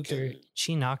spooked her.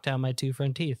 She knocked out my two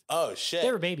front teeth. Oh, shit.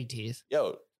 They were baby teeth.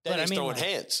 Yo, Danny's throwing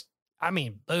hands. I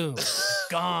mean, boom.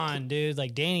 Gone, dude.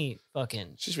 Like Danny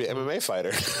fucking. She should be an MMA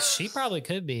fighter. She probably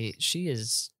could be. She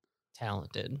is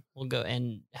talented. We'll go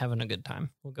and having a good time.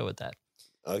 We'll go with that.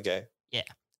 Okay. Yeah.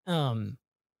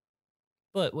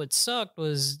 But what sucked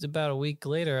was about a week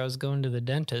later, I was going to the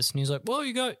dentist and he's like, well,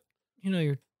 you got,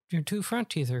 your two front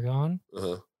teeth are gone.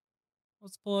 Uh-huh.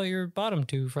 Let's pull out your bottom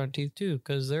two front teeth too,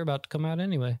 because they're about to come out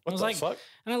anyway. What the fuck?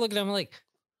 And I looked at him like,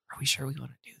 are we sure we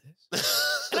want to do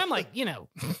this? And I'm like,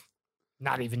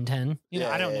 not even 10.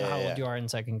 I don't know how old you are in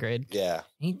second grade. Yeah. And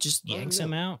he just yanks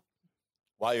him out.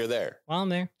 While you're there. While I'm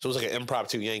there. So it was like an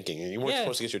impromptu yanking. And you weren't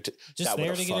supposed to get your just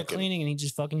there to get a cleaning, and he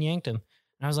just fucking yanked him.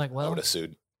 And I was like, well. I would have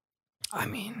sued. I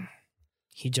mean,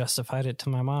 he justified it to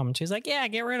my mom. And she's like, yeah,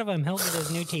 get rid of him. He'll get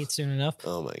his new teeth soon enough.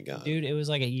 Oh my God. Dude, it was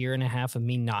like a year and a half of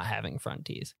me not having front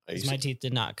teeth. My teeth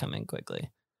did not come in quickly.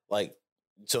 Like,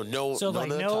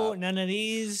 none of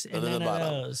these and none of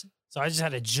those. So I just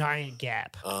had a giant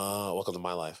gap. Welcome to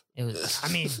my life. It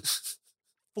was,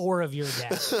 4 of your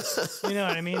gaps. You know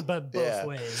what I mean? But both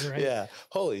ways, right? Yeah.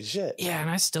 Holy shit. Yeah, and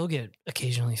I still get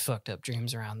occasionally fucked up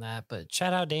dreams around that. But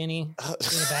shout out Danny, being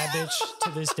a bad bitch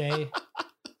to this day.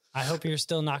 I hope you're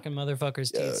still knocking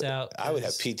motherfuckers' teeth out. I would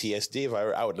have PTSD if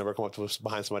I would never come up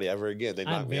behind somebody ever again. They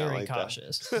knock me out like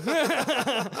cautious.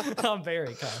 I'm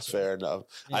very cautious. Fair enough.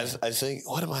 Yeah. I think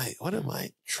what am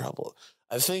I trouble?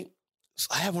 I think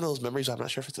I have one of those memories. I'm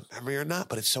not sure if it's a memory or not,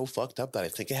 but it's so fucked up that I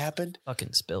think it happened.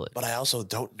 Fucking spill it. But I also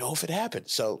don't know if it happened.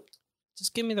 So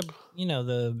just give me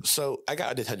the. So I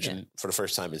got a detention for the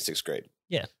first time in 6th grade.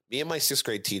 Yeah. Me and my 6th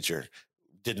grade teacher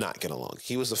did not get along.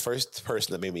 He was the first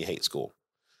person that made me hate school.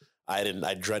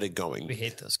 I dreaded going. We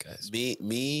hate those guys.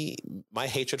 My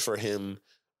hatred for him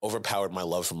overpowered my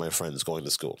love for my friends going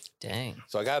to school. Dang.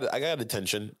 So I got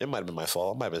detention. It might have been my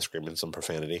fault. I might have been screaming some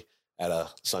profanity at a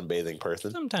sunbathing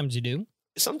person. Sometimes you do.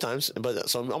 Sometimes, but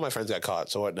so all my friends got caught.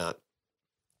 So whatnot.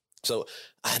 So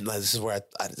this is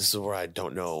where I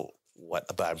don't know what,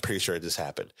 but I'm pretty sure this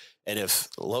happened. And if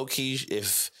low-key,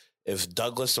 if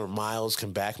Douglas or Miles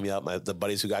can back me up, the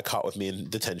buddies who got caught with me in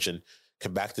detention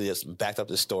can backed up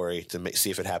the story to see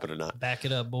if it happened or not. Back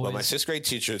it up, boys. But my 6th grade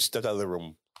teacher stepped out of the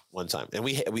room one time, and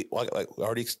we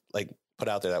already put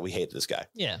out there that we hate this guy.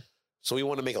 Yeah. So we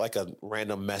want to make like a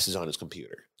random message on his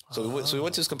computer. So we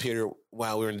went to his computer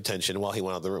while we were in detention, while he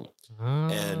went out of the room.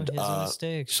 And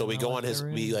so we go on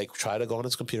we try to go on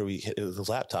his computer. We hit his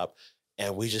laptop,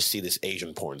 and we just see this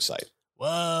Asian porn site.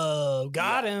 Whoa,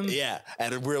 got him. Yeah,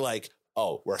 and we're like,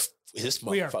 oh, this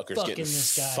motherfucker's getting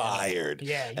fired.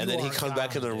 Yeah, and then he comes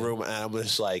back in the room, and I'm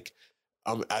just like,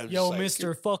 I'm yo, like,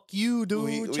 Mister, fuck you,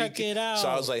 dude. Check it out. So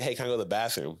I was like, hey, can I go to the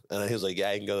bathroom? And he was like,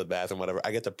 yeah, you can go to the bathroom, whatever.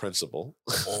 I get the principal.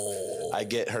 I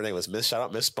get, her name was shout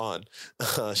out Miss Spawn.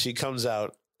 She comes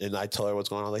out, and I tell her what's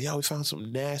going on. I'm like, yo, we found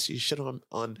some nasty shit on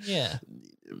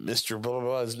Mr. blah, blah,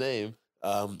 blah, his name.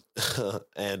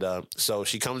 So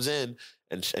she comes in,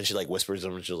 and she like whispers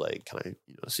them, and she's like, "Can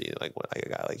I, see like what I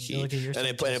got?" Like and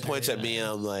it points at me, and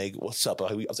I'm like, "What's up?"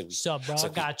 I was like, "What's up, bro? I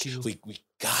got you. We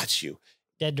got you."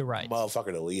 Dead to rights.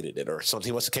 Motherfucker deleted it or something.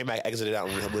 He must have came back, exited out,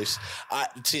 and released.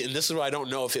 And this is what I don't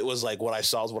know if it was like what I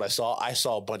saw is what I saw. I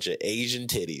saw a bunch of Asian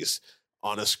titties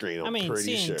on a screen. I'm pretty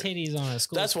seeing sure titties on a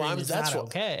school screen is not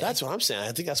okay. That's what I'm saying.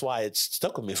 I think that's why it's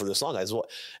stuck with me for this long.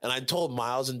 And I told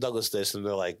Miles and Douglas this, and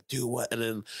they're like, "Dude, what?"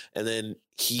 And then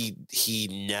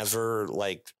he never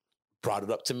like brought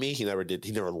it up to me. He never did.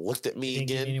 He never looked at me again.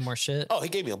 Give you any more shit? Oh, he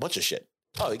gave me a bunch of shit.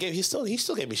 Oh, he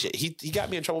still gave me shit. He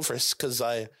got me in trouble because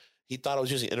he thought I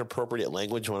was using inappropriate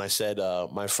language when I said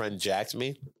my friend jacked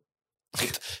me.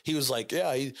 He was like,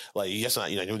 yeah, that's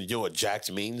not, you know what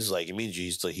jacked means? Like, it means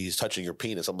he's touching your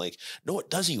penis. I'm like, no, it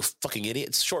doesn't, you fucking idiot.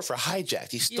 It's short for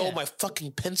hijacked. He stole my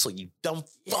fucking pencil, you dumb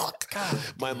fuck. God.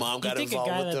 My mom got involved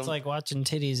with him. A guy that's like watching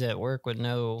titties at work would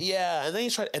know. Yeah, and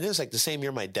then and it was like the same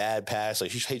year my dad passed.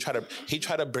 Like he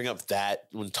tried to bring up that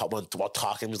while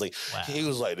talking. He was like, wow. He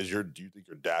was like, do you think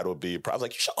your dad would be proud? I was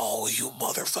like, oh, you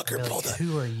motherfucker. Like,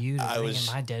 who are you to bring in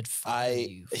my dead father?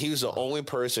 He was the only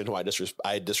person who I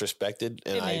disrespected.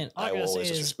 And I will always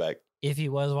disrespect. If he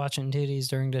was watching titties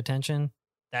during detention,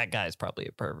 that guy's probably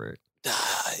a pervert.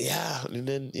 Yeah. And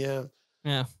then, yeah.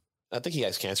 I think he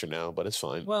has cancer now, but it's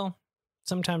fine. Well,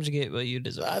 sometimes you get what you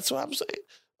deserve. That's what I'm saying.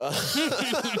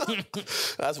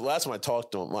 That's when I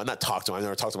talked to him. Well, not talked to him. I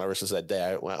never talked to him ever since that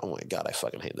day. Oh my God, I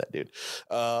fucking hate that dude.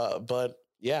 But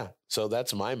yeah, so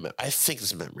that's I think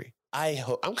it's memory. I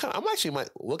hope I'm actually might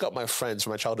look up my friends,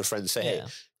 my childhood friends, and say, hey,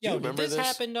 yo, remember did this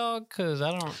happen, dog? Because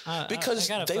I don't. Because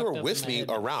they were with me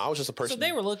around. I was just a person. So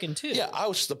they were looking too. Yeah, I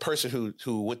was just the person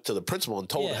who went to the principal and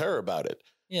told her about it.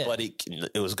 Yeah. But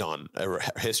it was gone.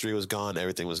 History was gone.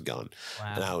 Everything was gone.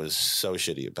 Wow. And I was so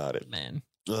shitty about it, man.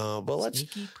 But let's.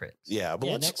 Sneaky pricks. Yeah,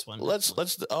 but next one. Let's.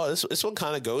 This one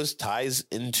kind of ties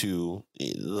into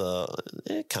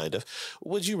the kind of.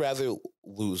 Would you rather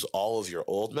lose all of your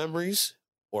old memories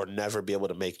or never be able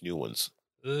to make new ones?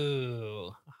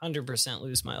 Ooh, 100%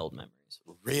 lose my old memories.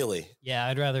 Really? Yeah,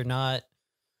 I'd rather not.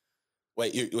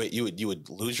 Wait, you would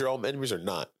lose your old memories or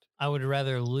not? I would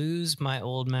rather lose my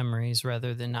old memories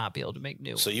rather than not be able to make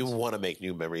new ones. So you want to make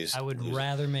new memories? I would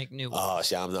rather make new ones. Oh,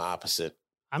 see, I'm the opposite.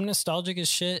 I'm nostalgic as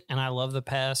shit, and I love the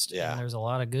past. Yeah. And there's a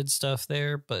lot of good stuff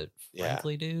there, but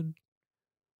frankly, dude,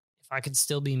 if I could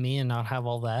still be me and not have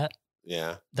all that,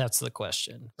 that's the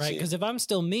question, right? Because if I'm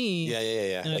still me,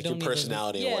 yeah, like your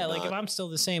personality, and whatnot. like if I'm still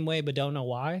the same way but don't know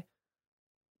why,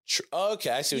 Okay,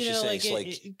 I see what you're saying.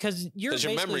 Like, because your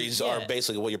memories are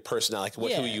basically what your personality,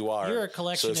 who you are. You're a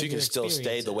collection. So if you can still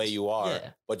stay the way you are,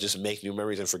 but just make new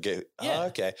memories and forget. Yeah. Oh,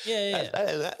 okay.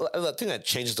 Yeah. I think that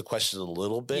changes the question a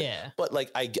little bit. Yeah. But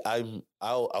like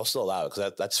I'll still allow it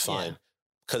because that's fine.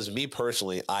 Because me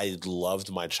personally, I loved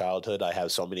my childhood. I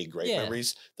have so many great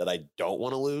memories that I don't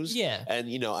want to lose. Yeah. And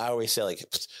I always say like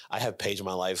I have page in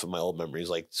my life of my old memories.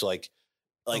 Like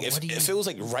if it was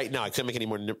like right now, I couldn't make any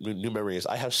more new memories.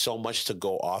 I have so much to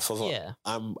go off of. Yeah.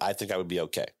 I think I would be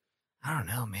okay. I don't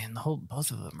know, man.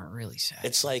 Both of them are really sad.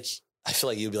 It's like, I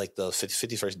feel like you'd be like the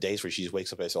 51st days where she just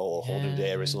wakes up and says, "Oh, a whole new day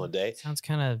every single day." Sounds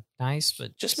kind of nice,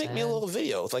 but just make me a little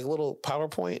video with like a little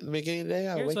PowerPoint in the beginning of the day.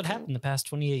 Here's what happened the past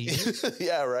 28 years.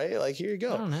 Yeah, right. Like, here you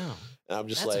go. I don't know. And I'm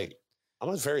just I'm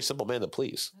a very simple man to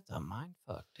please. That's a mind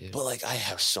fuck, dude. But like, I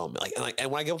have so many, and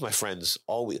when I get with my friends,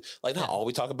 all we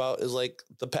talk about is like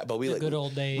but we the like good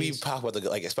old days. We talk about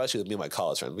especially with me and my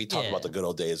college friends, we talk about the good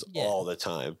old days all the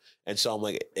time. And so I'm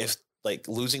like, if like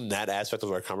losing that aspect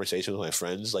of our conversation with my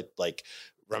friends, like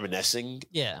reminiscing,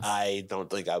 I don't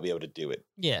think I'll be able to do it.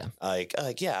 Yeah.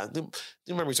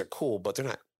 New memories are cool, but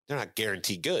they're not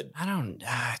guaranteed good. I don't.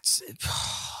 It's a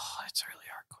really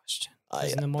hard question.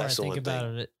 And the more I think about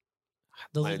it,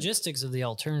 the logistics of the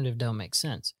alternative don't make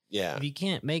sense. Yeah. If you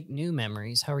can't make new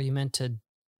memories, how are you meant to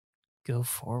go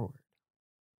forward?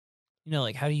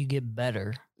 Like, how do you get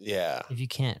better? Yeah. If you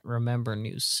can't remember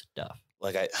new stuff.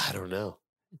 Like, I don't know.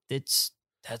 That's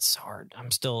hard. You're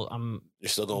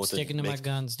still going with sticking to my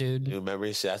guns, dude. New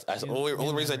memories. That's the only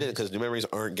reason I did it, because new memories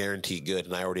aren't guaranteed good,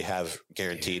 and I already have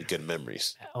guaranteed good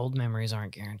memories. Old memories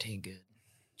aren't guaranteed good.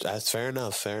 That's fair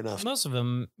enough. Most of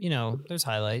them, there's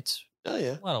highlights. Oh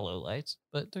yeah, a lot of lowlights,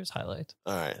 but there's highlights.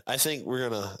 All right, I think we're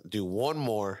gonna do one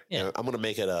more. Yeah, I'm gonna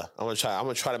make it I'm gonna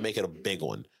try to make it a big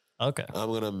one. Okay,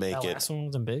 I'm gonna make it. Last one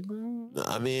wasn't big.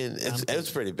 I mean, it's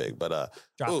pretty big, but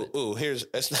here's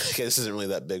this isn't really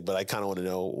that big, but I kind of want to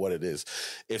know what it is.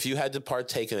 If you had to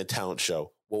partake in a talent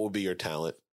show, what would be your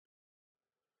talent?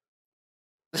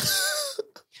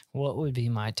 What would be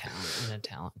my talent in a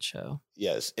talent show?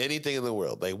 Yes, anything in the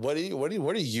world. Like, what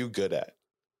are you good at?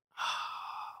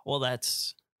 Well,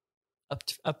 that's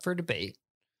up for debate.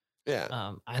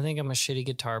 Yeah. I think I'm a shitty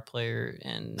guitar player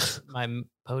and my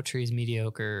poetry is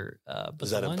mediocre. But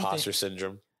is that imposter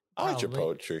syndrome? I like your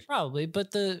poetry. Probably, but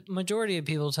the majority of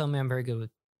people tell me I'm very good with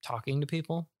talking to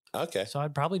people. Okay. So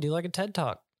I'd probably do like a TED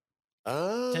Talk.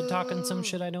 TED Talk on some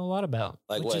shit I know a lot about.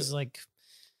 Like which what? Is like,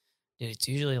 dude, it's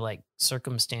usually like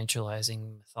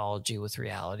circumstantializing mythology with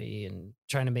reality and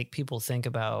trying to make people think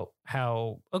about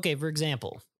how, okay, for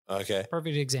example. Okay.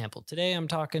 Perfect example. Today I'm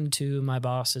talking to my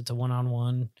boss. It's a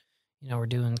one-on-one. We're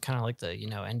doing kind of like the,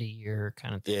 end of year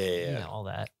kind of thing. Yeah. All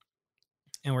that.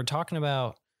 And we're talking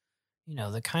about,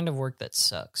 the kind of work that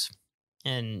sucks.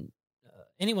 And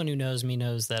anyone who knows me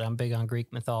knows that I'm big on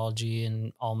Greek mythology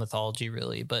and all mythology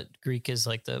really, but Greek is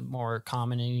like the more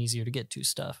common and easier to get to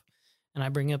stuff. And I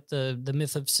bring up the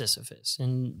myth of Sisyphus.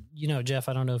 And, Jeff,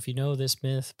 I don't know if you know this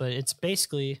myth, but it's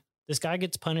basically this guy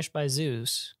gets punished by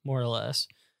Zeus, more or less,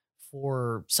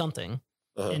 for something.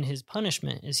 Uh-huh. And his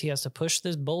punishment is he has to push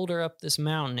this boulder up this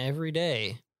mountain every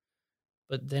day.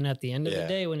 But then at the end of the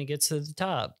day, when he gets to the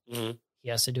top, he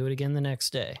has to do it again the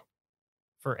next day.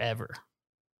 Forever.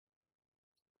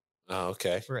 Oh,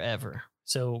 okay. Forever.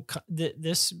 So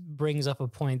this brings up a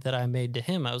point that I made to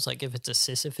him. I was like, if it's a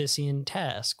Sisyphusian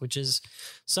task, which is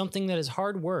something that is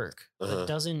hard work, but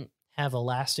doesn't have a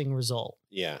lasting result.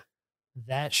 Yeah.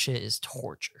 That shit is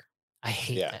torture. I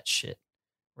hate that shit.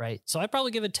 Right. So I'd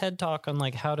probably give a TED Talk on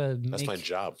like how to That's my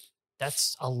job.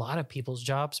 That's a lot of people's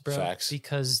jobs, bro. Facts.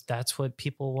 Because that's what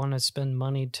people want to spend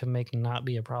money to make not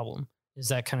be a problem. Is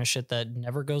that kind of shit that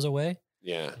never goes away.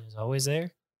 Yeah. It's always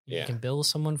there. You can bill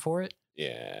someone for it.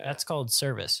 Yeah. That's called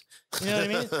service. You know what I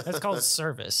mean? That's called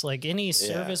service. Like any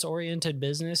service oriented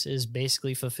business is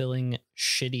basically fulfilling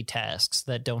shitty tasks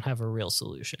that don't have a real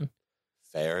solution.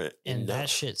 Fair and enough. That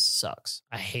shit sucks.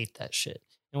 I hate that shit.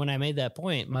 And when I made that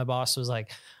point, my boss was like,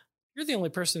 "You're the only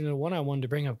person in the one I wanted to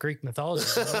bring up Greek mythology."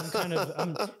 So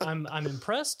I'm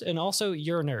impressed, and also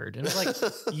you're a nerd. And I was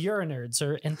like, "You're a nerd,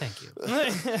 sir," and thank you.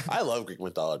 I love Greek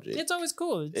mythology. It's always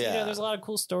cool. There's a lot of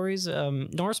cool stories.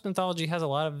 Norse mythology has a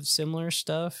lot of similar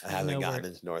stuff. I haven't gotten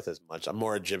into North as much. I'm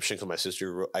more Egyptian because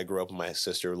I grew up with my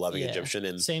sister loving Egyptian,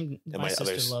 and my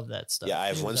sister loved that stuff. Yeah, I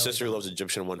have one sister who loves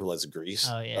Egyptian, one who loves Greece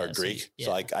or Greek.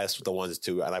 So I asked the ones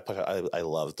too, and I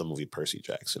love the movie Percy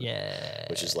Jackson. Yeah,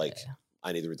 which is like.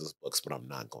 I need to read those books, but I'm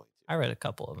not going to. I read a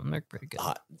couple of them. They're pretty good.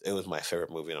 It was my favorite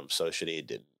movie, and I'm so shitty it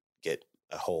didn't get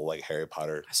a whole like Harry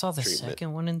Potter. I saw the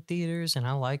second one in theaters, and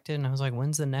I liked it. And I was like,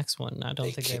 "When's the next one?" I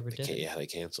don't think they ever did. Yeah, they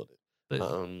canceled it.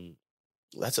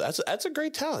 But that's a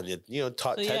great talent. You know,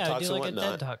 TED Talks and whatnot. A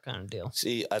TED Talk kind of deal.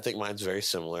 See, I think mine's very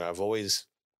similar. I've always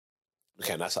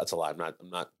that's a lie. I'm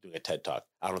not doing a TED Talk.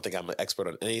 I don't think I'm an expert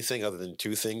on anything other than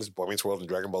two things: Boy Meets World and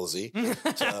Dragon Ball Z.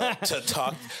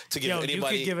 to give anybody, you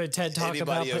could give a TED Talk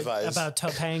about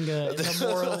Topanga and the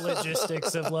moral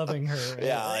logistics of loving her. Right?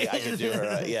 Yeah, I could do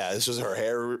her. This was her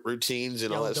hair routines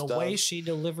and all that stuff. The way she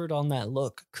delivered on that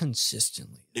look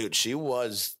consistently, dude. She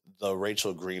was the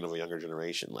Rachel Green of a younger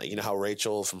generation. Like, you know how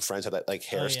Rachel from Friends had that like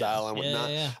hairstyle and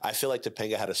whatnot. Yeah. I feel like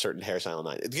Topanga had a certain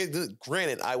hairstyle.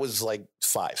 Granted, I was like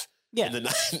 5. Yeah, in the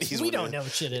 90s. We don't know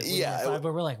shit. But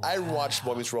we're like, wow. I watched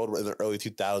Boy Meets World in the early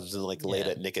 2000s and like late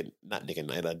at not Nick at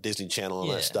Night, Disney Channel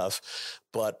and that stuff,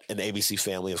 but an ABC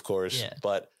Family, of course. Yeah.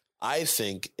 But I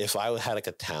think if I had like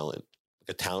a talent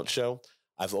show,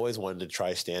 I've always wanted to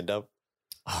try stand up.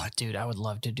 Oh, dude, I would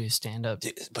love to do stand up.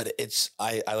 But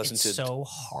I listen to so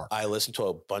hard. I listen to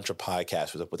a bunch of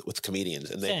podcasts with comedians,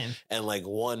 and and like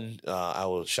one I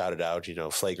will shout it out. You know,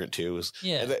 Flagrant 2.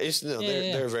 Yeah,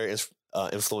 they're very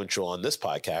influential on this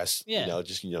podcast. Yeah. You know,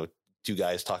 just two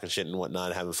guys talking shit and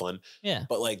whatnot, having fun. Yeah,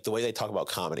 but like the way they talk about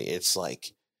comedy, it's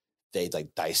like they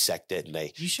like dissect it and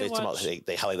they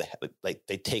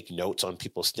take notes on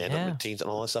people's stand-up routines and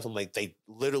all that stuff. I'm like, they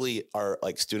literally are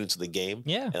like students of the game.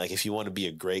 Yeah. And like, if you want to be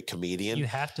a great comedian, you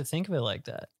have to think of it like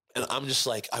that. And I'm just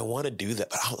like, I want to do that,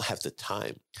 but I don't have the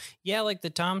time. Yeah. Like the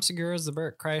Tom Segura's, the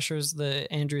Burt Kreischers, the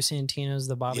Andrew Santino's,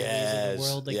 the Bobby Lees of the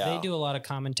world. Like they do a lot of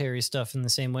commentary stuff in the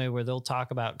same way where they'll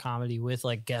talk about comedy with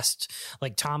like guests,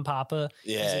 like Tom Papa.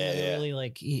 Really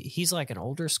like, he's like an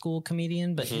older school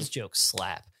comedian, but his jokes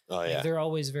slap. Oh yeah, like they're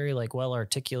always very like well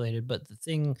articulated. But the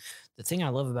thing I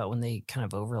love about when they kind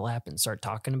of overlap and start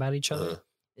talking about each other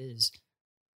is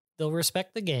they'll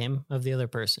respect the game of the other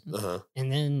person, and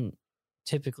then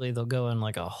typically they'll go in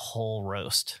like a whole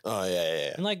roast. Oh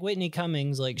yeah. And like Whitney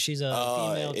Cummings, like she's a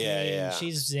female comedian.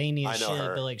 She's zany as shit,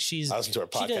 her. But like I listen to her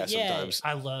podcast sometimes.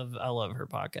 I love her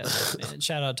podcast. Man.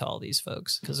 Shout out to all these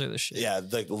folks because they're the shit. Yeah,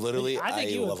 like literally, I think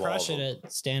you would crush it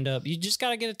at stand up. You just got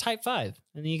to get a type 5,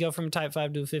 and then you go from type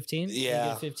 5 to a 15. Yeah,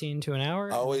 you get 15 to an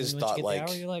hour. I always thought you like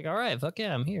hour, you're like, all right, fuck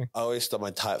yeah, I'm here. I always thought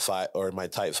my type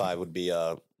 5 would be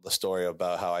the story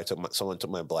about how someone took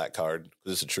my black card,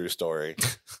 because it's a true story.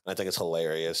 I think it's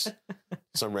hilarious.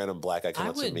 Some random black guy came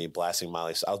up to me blasting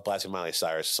Miley. I was blasting Miley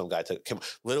Cyrus. Some guy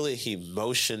literally he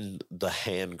motioned the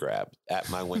hand grab at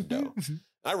my window.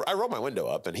 I rolled my window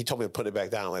up and he told me to put it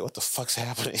back down. I'm like, what the fuck's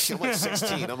happening? I'm like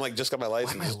 16. I'm like, just got my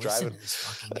license, just driving. This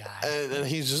fucking guy? And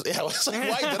he's just, I was like,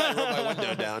 why did I roll my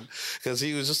window down? Because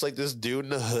he was just like this dude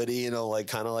in a hoodie,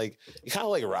 kind of like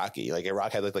Rocky. Like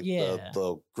Rock had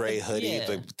the gray hoodie,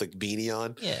 the beanie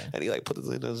on. Yeah. And he like put the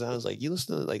windows down. I was like, you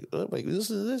listen to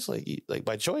this? Like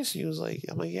by choice? He was like,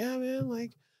 I'm like, yeah, man.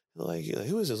 Like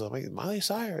who is this? I'm like, Miley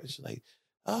Cyrus. Like,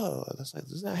 oh,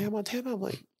 isn't that Hannah Montana? I'm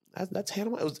like, that's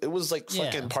Hannah. It was like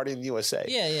fucking Party in the USA.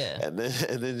 Yeah. And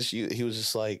then he was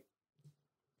just like,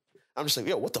 I'm just like,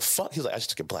 yo, what the fuck? He's like, I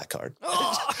just took a black card.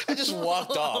 I just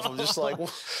walked off. I'm just like,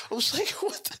 what? It was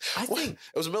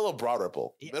the middle of Broad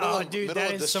Ripple.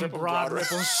 That is some Broad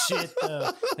Ripple shit,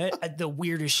 though. The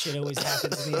weirdest shit always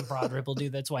happens to me in Broad Ripple,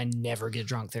 dude. That's why I never get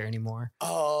drunk there anymore.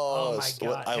 Oh my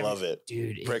God. I love it.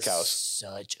 Dude, Brick House.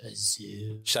 Such a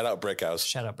zoo. Shout out Brick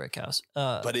House.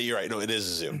 But you're right. No, it is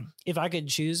a zoo. If I could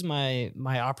choose my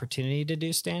opportunity to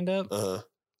do stand-up,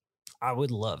 I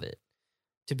would love it.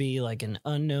 To be like an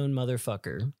unknown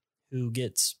motherfucker who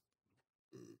gets,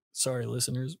 sorry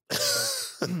listeners,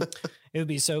 it would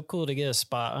be so cool to get a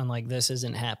spot on like This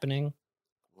Isn't Happening.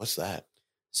 What's that?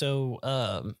 So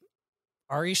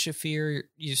Ari Shaffir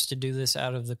used to do this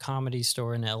out of the Comedy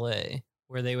Store in LA,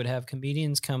 where they would have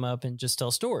comedians come up and just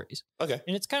tell stories. Okay.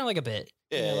 And it's kind of like a bit.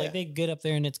 Yeah. Like they get up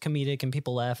there and it's comedic and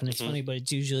people laugh and it's funny, but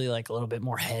it's usually like a little bit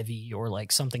more heavy or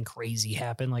like something crazy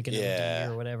happened, like an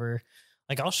OD or whatever.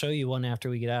 Like, I'll show you one after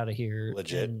we get out of here.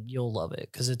 Legit. And you'll love it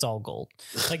because it's all gold.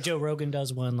 Like Joe Rogan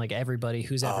does one. Like everybody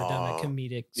who's ever done a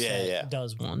comedic set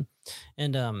does one.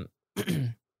 And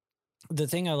the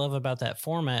thing I love about that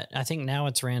format, I think now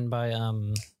it's ran by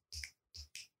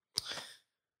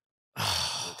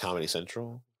Comedy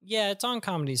Central. Yeah, it's on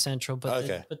Comedy Central,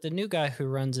 but the new guy who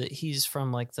runs it, he's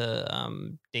from like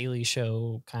the Daily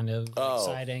Show kind of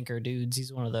side anchor dudes.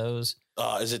 He's one of those.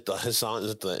 Is it the Hassan?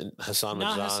 Is it the Hassan?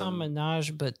 Not Hassan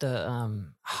Minaj, but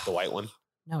the white one.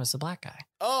 No, it's the black guy.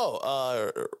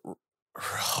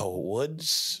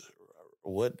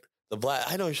 Wood, The black,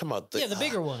 I know you're talking about. The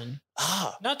bigger one.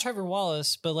 Not Trevor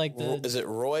Wallace, but like is it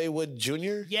Roy Wood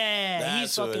Jr.? Yeah,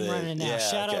 he's fucking running now. Yeah,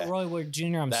 Shout out Roy Wood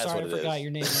Jr. I'm sorry I forgot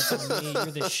your name. It's on me. You're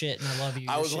the shit, and I love you.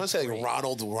 I was going to say like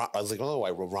Ronald. I was like, I don't know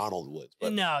why Ronald Woods.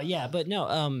 But.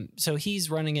 No. So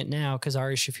he's running it now because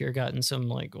Ari Shaffir got in some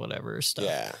like whatever stuff.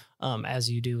 Yeah.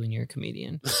 As you do when you're a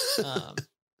comedian.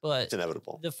 But it's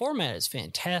inevitable. The format is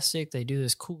fantastic. They do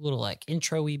this cool little like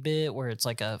intro-y bit where it's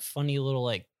like a funny little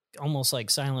like almost like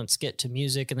silent skit to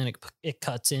music, and then it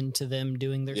cuts into them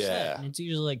doing their set. And it's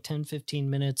usually like 10-15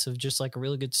 minutes of just like a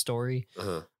really good story.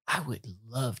 I would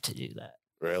love to do that.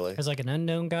 Really? As like an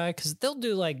unknown guy, because they'll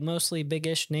do like mostly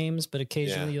big-ish names, but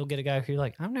occasionally you'll get a guy who you're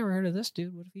like, I've never heard of this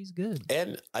dude. What if he's good?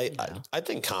 And I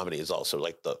think comedy is also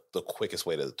like the quickest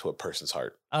way to a person's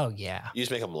heart. Oh, yeah. You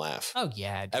just make them laugh. Oh,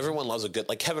 yeah. Dude. Everyone loves a good,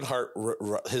 like Kevin Hart,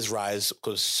 his rise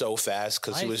goes so fast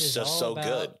because he was just so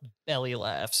good. Belly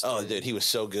laughs. Oh, dude, he was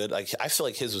so good. Like I feel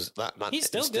like his was not. He's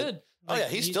still good. Like, oh yeah,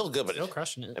 he's still good, but still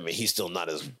crushing it. I mean, he's still not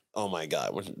as. Oh my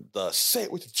god, when the say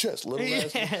it with your chest, little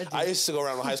ass. I used to go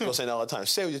around high school saying that all the time.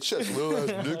 Say it with your chest, little ass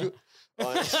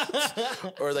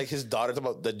nigga. Or like his daughter talking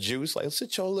about the juice, like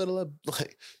sit your little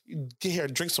like you get here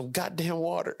and drink some goddamn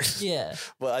water. Yeah.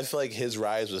 But I feel like his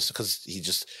rise was because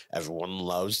everyone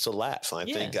loves to laugh. And I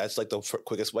think that's like the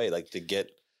quickest way, like to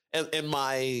get in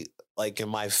my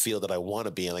field that I want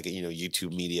to be in, like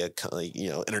YouTube media, like,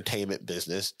 entertainment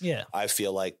business. Yeah. I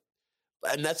feel like.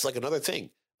 And that's like another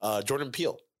thing. Jordan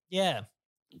Peele. Yeah.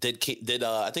 I think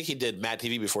he did Mad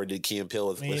TV before he did Key and Peele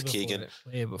with Keegan.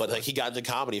 But like he got into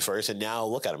comedy first, and now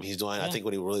look at him. He's doing I think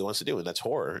what he really wants to do, and that's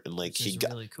horror. And like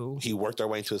really cool. He worked our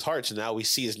way into his hearts, and now we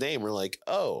see his name. We're like,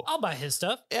 oh, I'll buy his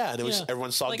stuff. Yeah, and it was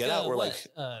everyone saw Get Out. We're like,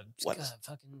 what?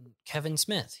 Fucking Kevin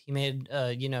Smith. He made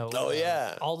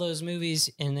all those movies,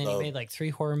 and then he made like 3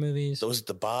 horror movies. Those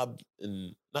the Bob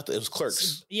and it was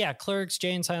Clerks. Yeah, Clerks,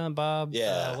 Jay and Silent Bob.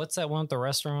 Yeah, what's that one with the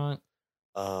restaurant?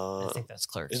 I think that's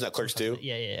Clerks. Isn't that Clerks too?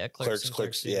 Yeah.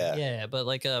 Clerks. Yeah. But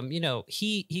like,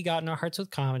 he got in our hearts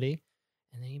with comedy,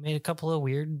 and then he made a couple of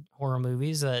weird horror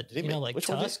movies that like which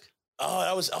Tusk.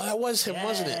 That was him,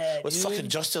 wasn't it? With fucking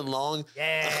Justin Long.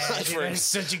 Yeah, that's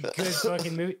such a good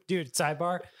fucking movie, dude.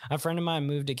 Sidebar: a friend of mine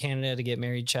moved to Canada to get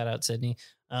married. Shout out Sydney.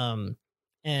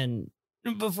 And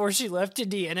before she left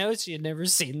Indiana, she had never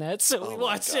seen that. So we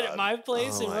watched it at my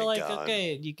place, and we're like,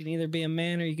 okay, you can either be a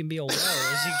man or you can be a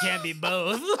walrus. You can't be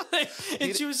both.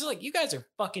 And she was like, you guys are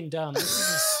fucking dumb. This is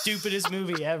the stupidest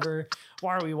movie ever.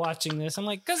 Why are we watching this? I'm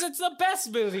like, because it's the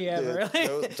best movie ever.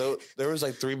 Dude, there was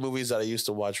like 3 movies that I used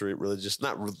to watch religious,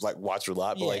 not like watch a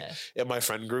lot, but like in my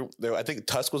friend group, I think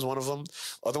Tusk was one of them.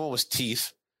 Other one was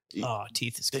Teeth.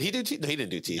 Teeth is good. Did he do Teeth? No, he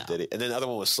didn't do Teeth, did he? And then the other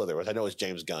one was Slither, which I know is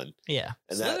James Gunn. Yeah.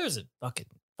 And Slither's a fucking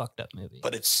fucked up movie.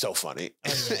 But it's so funny.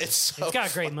 Oh, yeah. It's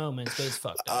got great moments, but it's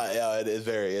fucked up. Yeah, it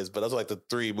is. But those are like the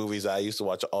 3 movies I used to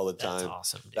watch all the time. That's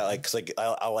awesome, dude.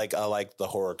 I like the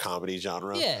horror comedy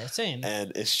genre. Yeah, same.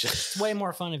 And it's way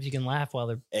more fun if you can laugh while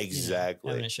they're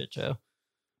having a shit show.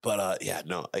 But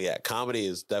comedy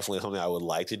is definitely something I would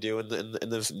like to do in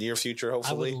the near future.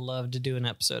 Hopefully, I would love to do an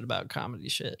episode about comedy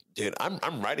shit, dude. I'm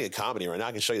writing a comedy right now.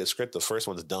 I can show you the script. The first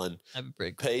one's done. That'd be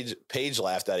pretty cool. Paige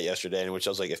laughed at it yesterday, in which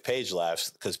I was like, if Paige laughs,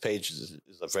 because Paige is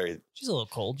she's a little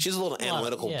cold. She's a little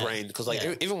analytical brain. Because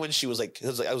even when she was like, it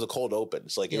was a cold open.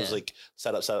 It's like it was like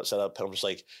set up. And I'm just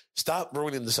like, stop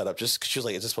ruining the setup. Just she was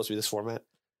like, is this supposed to be this format?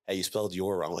 Hey, you spelled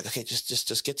your wrong. I'm like, okay,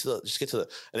 just get to the.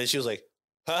 And then she was like,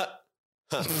 huh.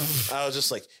 I was just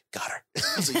like, got her.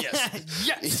 Like, yes.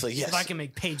 Yes. He's like, yes. If I can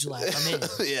make Paige laugh, I'm in.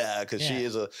 Yeah, because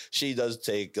she does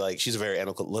take she's a very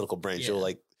analytical brain. Yeah. She'll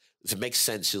like, if it makes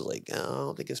sense, she'll like, I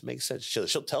don't think this makes sense.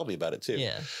 She'll tell me about it too.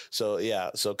 Yeah. So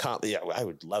I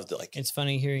would love to like. It's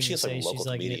funny hearing you say she's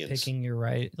like nitpicking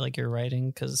your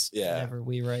writing because whenever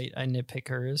we write, I nitpick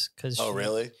hers because. Oh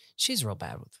really? She's real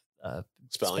bad with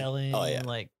spelling. Oh yeah. And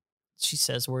like. She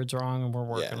says words wrong, and we're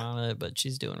working on it, but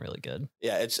she's doing really good.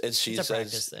 Yeah, it's a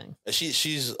practice thing.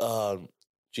 She's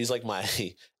like my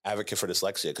advocate for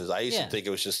dyslexia because I used to think it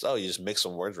was just you just mix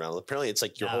some words around. Apparently, it's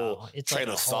like your whole train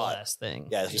of thought thing.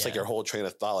 Yeah, it's just like your whole train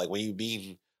of thought. Like when you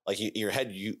mean like in your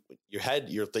head,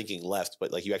 you're thinking left,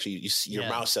 but like your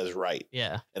mouth says right.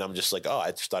 Yeah, and I'm just like, I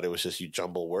just thought it was just you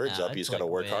jumble words up. You just got to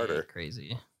work harder.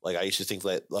 Crazy. Like I used to think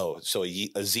that so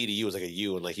a Z to U is like a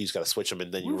U, and like you just got to switch them,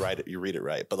 and then you read it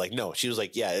right. But like no, she was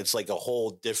like, it's like a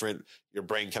whole different your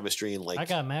brain chemistry and like. I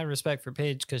got mad respect for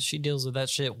Paige because she deals with that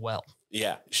shit well.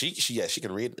 Yeah, she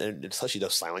can read, and plus she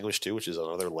does sign language too, which is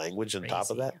another language on top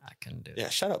of that. I can do. Yeah,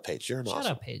 shout out Paige, you're an awesome.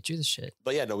 Shout out Paige, you're the shit.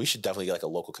 But yeah, no, we should definitely get like a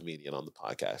local comedian on the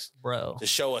podcast, bro, to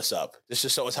show us up. Just to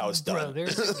show us how it's done. Bro,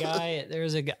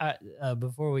 there's a guy.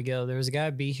 Before we go, there was a guy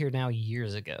Be Here Now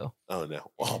years ago. Oh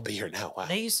no, well, Be Here Now. Wow,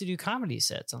 they used to do comedy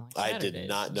sets on like Saturdays. I did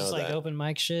not know just that. Like open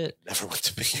mic shit. Never went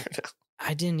to Be Here Now.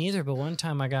 I didn't either, but one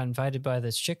time I got invited by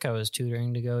this chick I was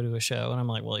tutoring to go to a show, and I'm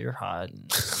like, "Well, you're hot." And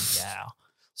yeah.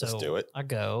 So let's do it. I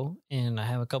go and I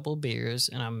have a couple of beers,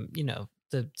 and I'm,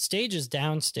 the stage is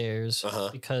downstairs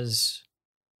because,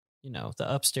 the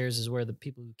upstairs is where the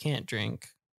people who can't drink,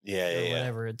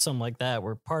 whatever. It's something like that.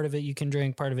 Where part of it you can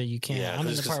drink, part of it you can't. Yeah, I'm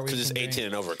in the part where because it's 18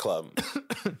 and over club.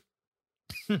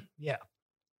 Yeah.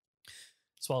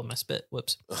 Swallowed my spit.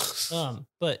 Whoops.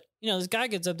 But this guy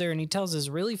gets up there and he tells this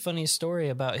really funny story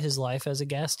about his life as a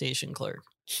gas station clerk.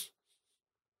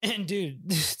 And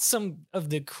dude, some of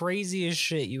the craziest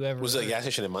shit you ever was heard. it a gas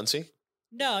station in Muncie?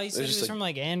 No, he said he was from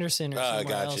like Anderson or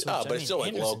somewhere else. But it's still like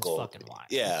Anderson's local. Fucking wild.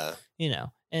 Yeah.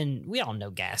 And we all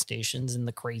know gas stations and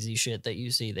the crazy shit that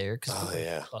you see there because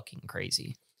yeah, fucking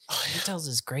crazy. Oh, yeah. He tells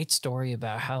this great story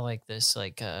about how like this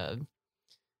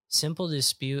simple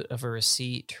dispute of a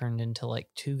receipt turned into like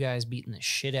two guys beating the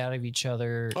shit out of each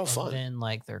other. Oh, fun. And then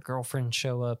like their girlfriends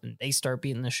show up and they start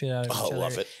beating the shit out of each other.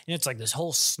 Love it. And it's like this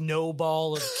whole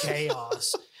snowball of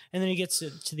chaos. And then he gets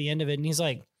to the end of it and he's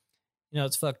like,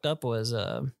 what's fucked up was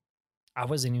I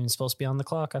wasn't even supposed to be on the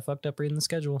clock. I fucked up reading the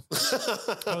schedule.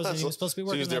 I wasn't even supposed to be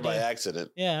working. So he was there by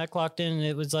accident. Yeah, I clocked in and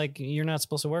it was like, you're not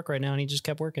supposed to work right now. And he just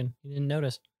kept working. He didn't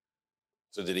notice.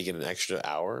 So did he get an extra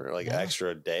hour, like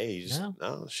extra day? He just,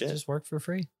 no shit. He just worked for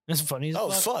free. It's funny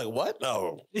as fuck. What?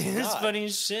 No. It's funny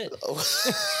as shit.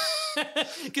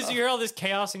 Because you hear all this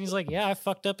chaos and he's like, yeah, I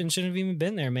fucked up and shouldn't have even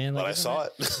been there, man. Like, but I saw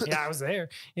it. Yeah, I was there.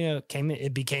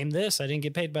 It became this. I didn't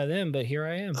get paid by them, but here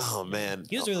I am. Oh, man.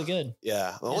 He was really good.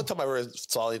 Yeah. The only time I ever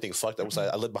saw anything fucked up was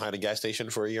I lived behind a gas station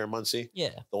for a year in Muncie.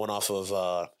 Yeah. The one off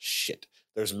of,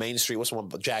 there's Main Street. What's the one?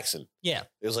 Jackson. Yeah.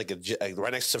 It was like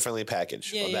right next to Friendly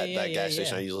Package. That gas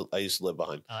station I used to live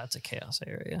behind. Oh, that's a chaos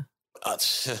area.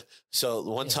 So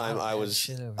one time I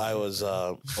was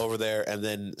over there and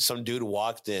then some dude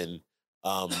walked in,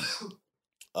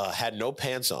 had no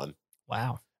pants on.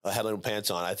 Wow. Had no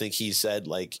pants on. I think he said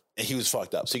like he was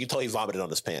fucked up. So you can tell he vomited on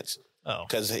his pants. Oh.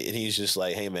 Because he's just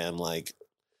like, hey man, like,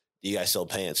 you guys sell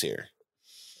pants here?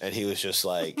 And he was just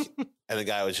like, and the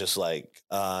guy was just like,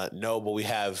 no, but we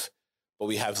have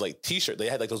like t-shirt. They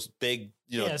had like those big,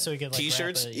 so we could, like,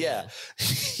 t-shirts.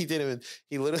 He didn't even,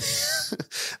 he literally,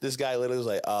 this guy literally was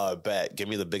like, oh, I bet, give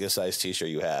me the biggest size t-shirt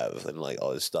you have. And like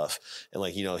all this stuff. And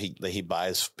like, he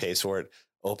pays for it,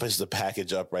 opens the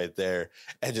package up right there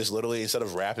and just literally, instead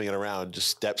of wrapping it around, just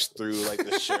steps through like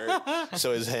the shirt.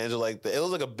 So his hands are like, it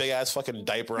looks like a big ass fucking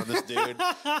diaper on this dude.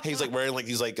 He's like wearing like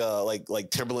these like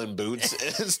Timberland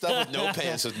boots and stuff with no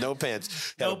pants.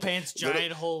 No pants,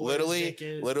 giant hole.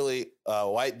 Literally,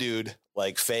 white dude,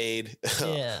 like fade,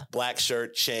 black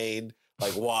shirt, chain,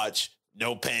 like watch,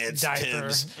 no pants, diaper.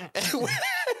 Timbs.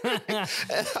 And I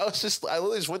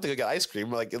literally just went to go get ice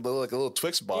cream, like a little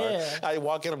Twix bar. Yeah. I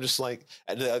walk in, I'm just like,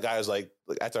 and the guy was like,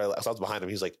 after I was behind him,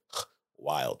 he's like,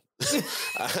 wild. And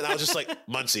I was just like,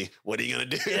 Muncie, what are you gonna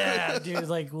do? Yeah, dude,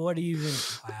 like, what do you even?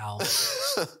 Wow.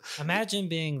 Imagine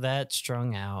being that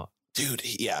strung out, dude.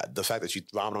 Yeah, the fact that you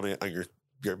vomit on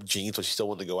your jeans, but you still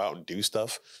want to go out and do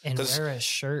stuff and wear a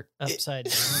shirt upside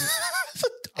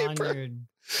down on your.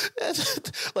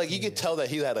 Like you could tell that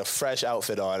he had a fresh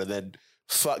outfit on, and then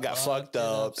got fucked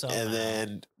up, and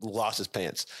then lost his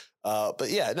pants. But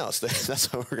yeah, no, so that's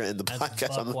how we're gonna end the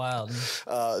podcast. Wild.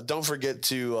 Don't forget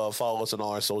to follow us on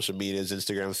all our social medias: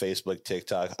 Instagram, Facebook,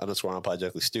 TikTok.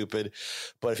 _Unapologetically Stupid.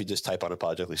 But if you just type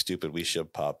Unapologetically Stupid, we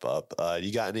should pop up.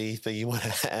 You got anything you want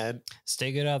to add?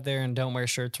 Stay good out there and don't wear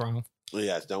shirts wrong.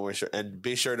 Yeah, don't wear shirts, and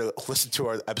be sure to listen to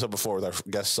our episode before with our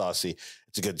guest Saucy.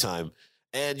 It's a good time.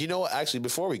 And you know what? Actually,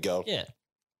 before we go,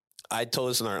 I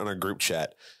told us in our group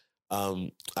chat.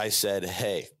 I said,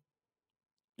 hey,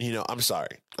 I'm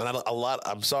sorry. And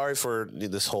I'm sorry for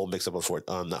this whole mix up of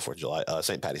not 4th of July,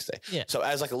 St. Patty's Day. Yeah. So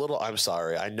as like a little, I'm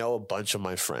sorry. I know a bunch of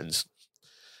my friends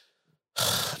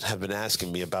have been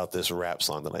asking me about this rap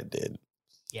song that I did.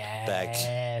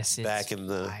 Yes. Back in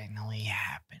the finally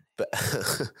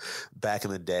happened. Back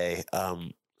in the day.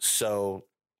 So,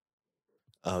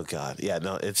 oh God. Yeah,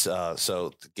 no, it's,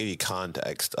 so to give you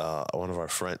context, one of our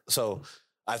friends, so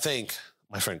I think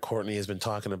my friend Courtney has been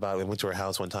talking about it. We went to her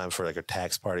house one time for like a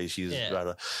tax party. She's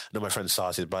my friend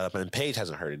Saucy brought up, and Paige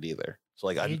hasn't heard it either. So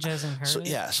like Paige hasn't heard it?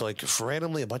 Yeah. So like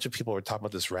randomly a bunch of people were talking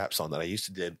about this rap song that I used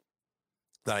to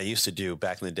that I used to do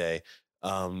back in the day.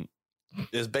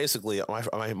 Is basically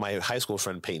my high school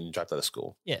friend Peyton dropped out of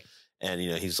school. Yeah. And,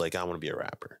 he's like, I want to be a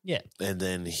rapper. Yeah. And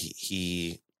then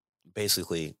he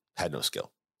basically had no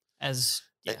skill.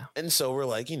 And so we're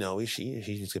like, he needs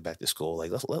to get back to school.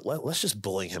 Like, let's just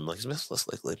bully him. Like, let's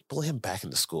bully him back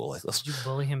into school. Like, Did you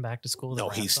bully him back to school? No,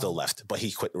 he still left, but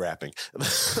he quit rapping.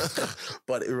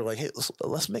 But we were like, hey,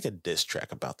 let's make a diss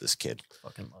track about this kid.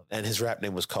 Fucking love it. And his rap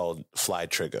name was called Fly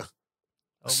Trigger.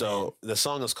 Oh, so man. the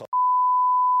song is called.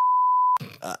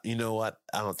 You know what?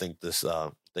 I don't think this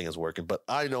thing is working, but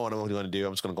I know what I'm going to do.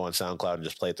 I'm just going to go on SoundCloud and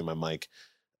just play it through my mic.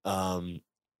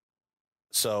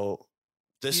 So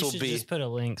this will be. Just put a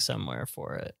link somewhere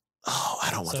for it. Oh, I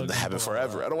don't want them to have it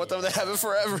forever. I don't want them to have it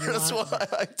forever. That's why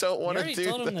I don't want to do that. You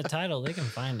already told them the title. They can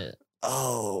find it.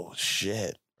 Oh,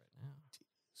 shit.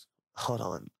 Hold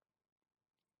on.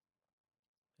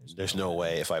 There's no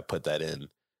way if I put that in,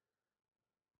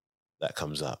 that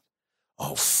comes up.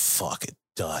 Oh, fuck, it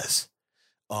does.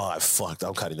 Oh, I fucked.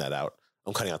 I'm cutting that out.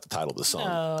 I'm cutting out the title of the song.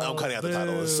 I'm cutting out the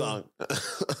title of the song.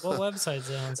 What website's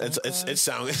that on? It's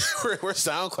we're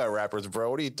SoundCloud rappers,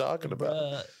 bro. What are you talking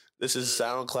about? This is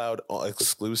SoundCloud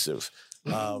exclusive.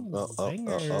 No,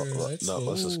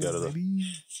 let's just go to the.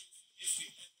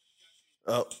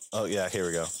 Oh yeah, here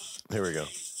we go.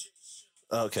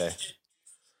 Okay,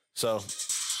 so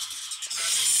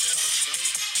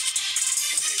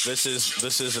this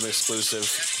is an exclusive.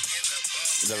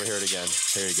 Never hear it again.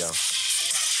 Here you go.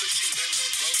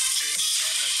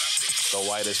 The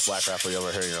whitest black rapper you'll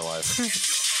ever hear in your life.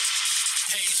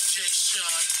 Hey, it's Jay Sean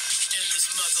and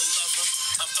this mother lover.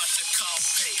 I'm about to call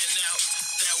Peyton out,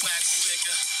 that whack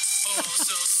nigga. Oh, I'm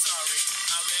so sorry.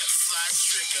 I'm at Fly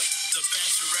Trigger, the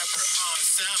best rapper on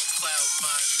SoundCloud,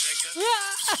 my nigga.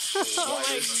 Oh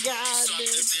my God,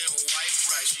 dude. White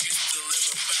rice. You used to live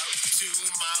about 2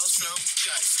 miles from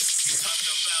Geist. You talk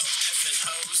about effing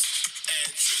hoes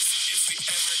and truth. If we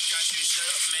ever got you shut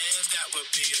up, man, that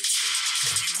would be a trick.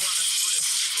 If you wanna split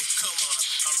nickel, come on,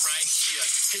 I'm right here.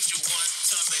 Hit you one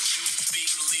time and you be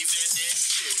leaving in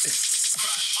tears.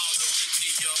 Cry all the way to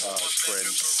your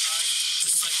one-bedroom garage.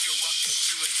 Just like you're walking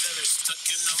through a desert stuck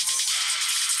in a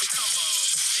mirage. But come on,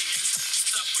 Peyton,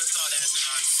 stop with all that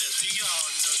nonsense. We all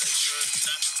know that you're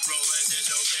not rolling in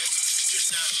no Benz. You're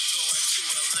not going to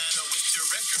Atlanta with your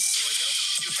record for you.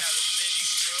 You have as many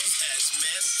girls as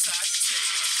men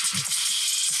Taylor.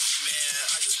 Man,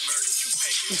 I just murdered you,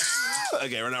 Peyton.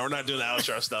 Okay, we're not doing the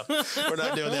outro stuff. We're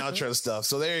not doing the outro stuff.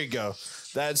 So there you go.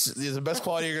 That's the best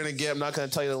quality you're gonna get. I'm not gonna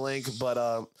tell you the link,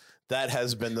 but that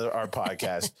has been our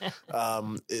podcast.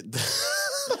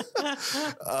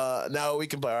 Now we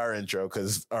can play our intro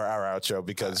our outro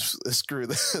because screw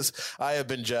this. I have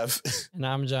been Jeff, and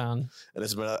I'm John, and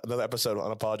it's been another episode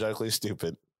of Unapologetically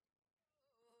Stupid.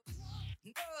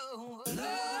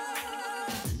 No.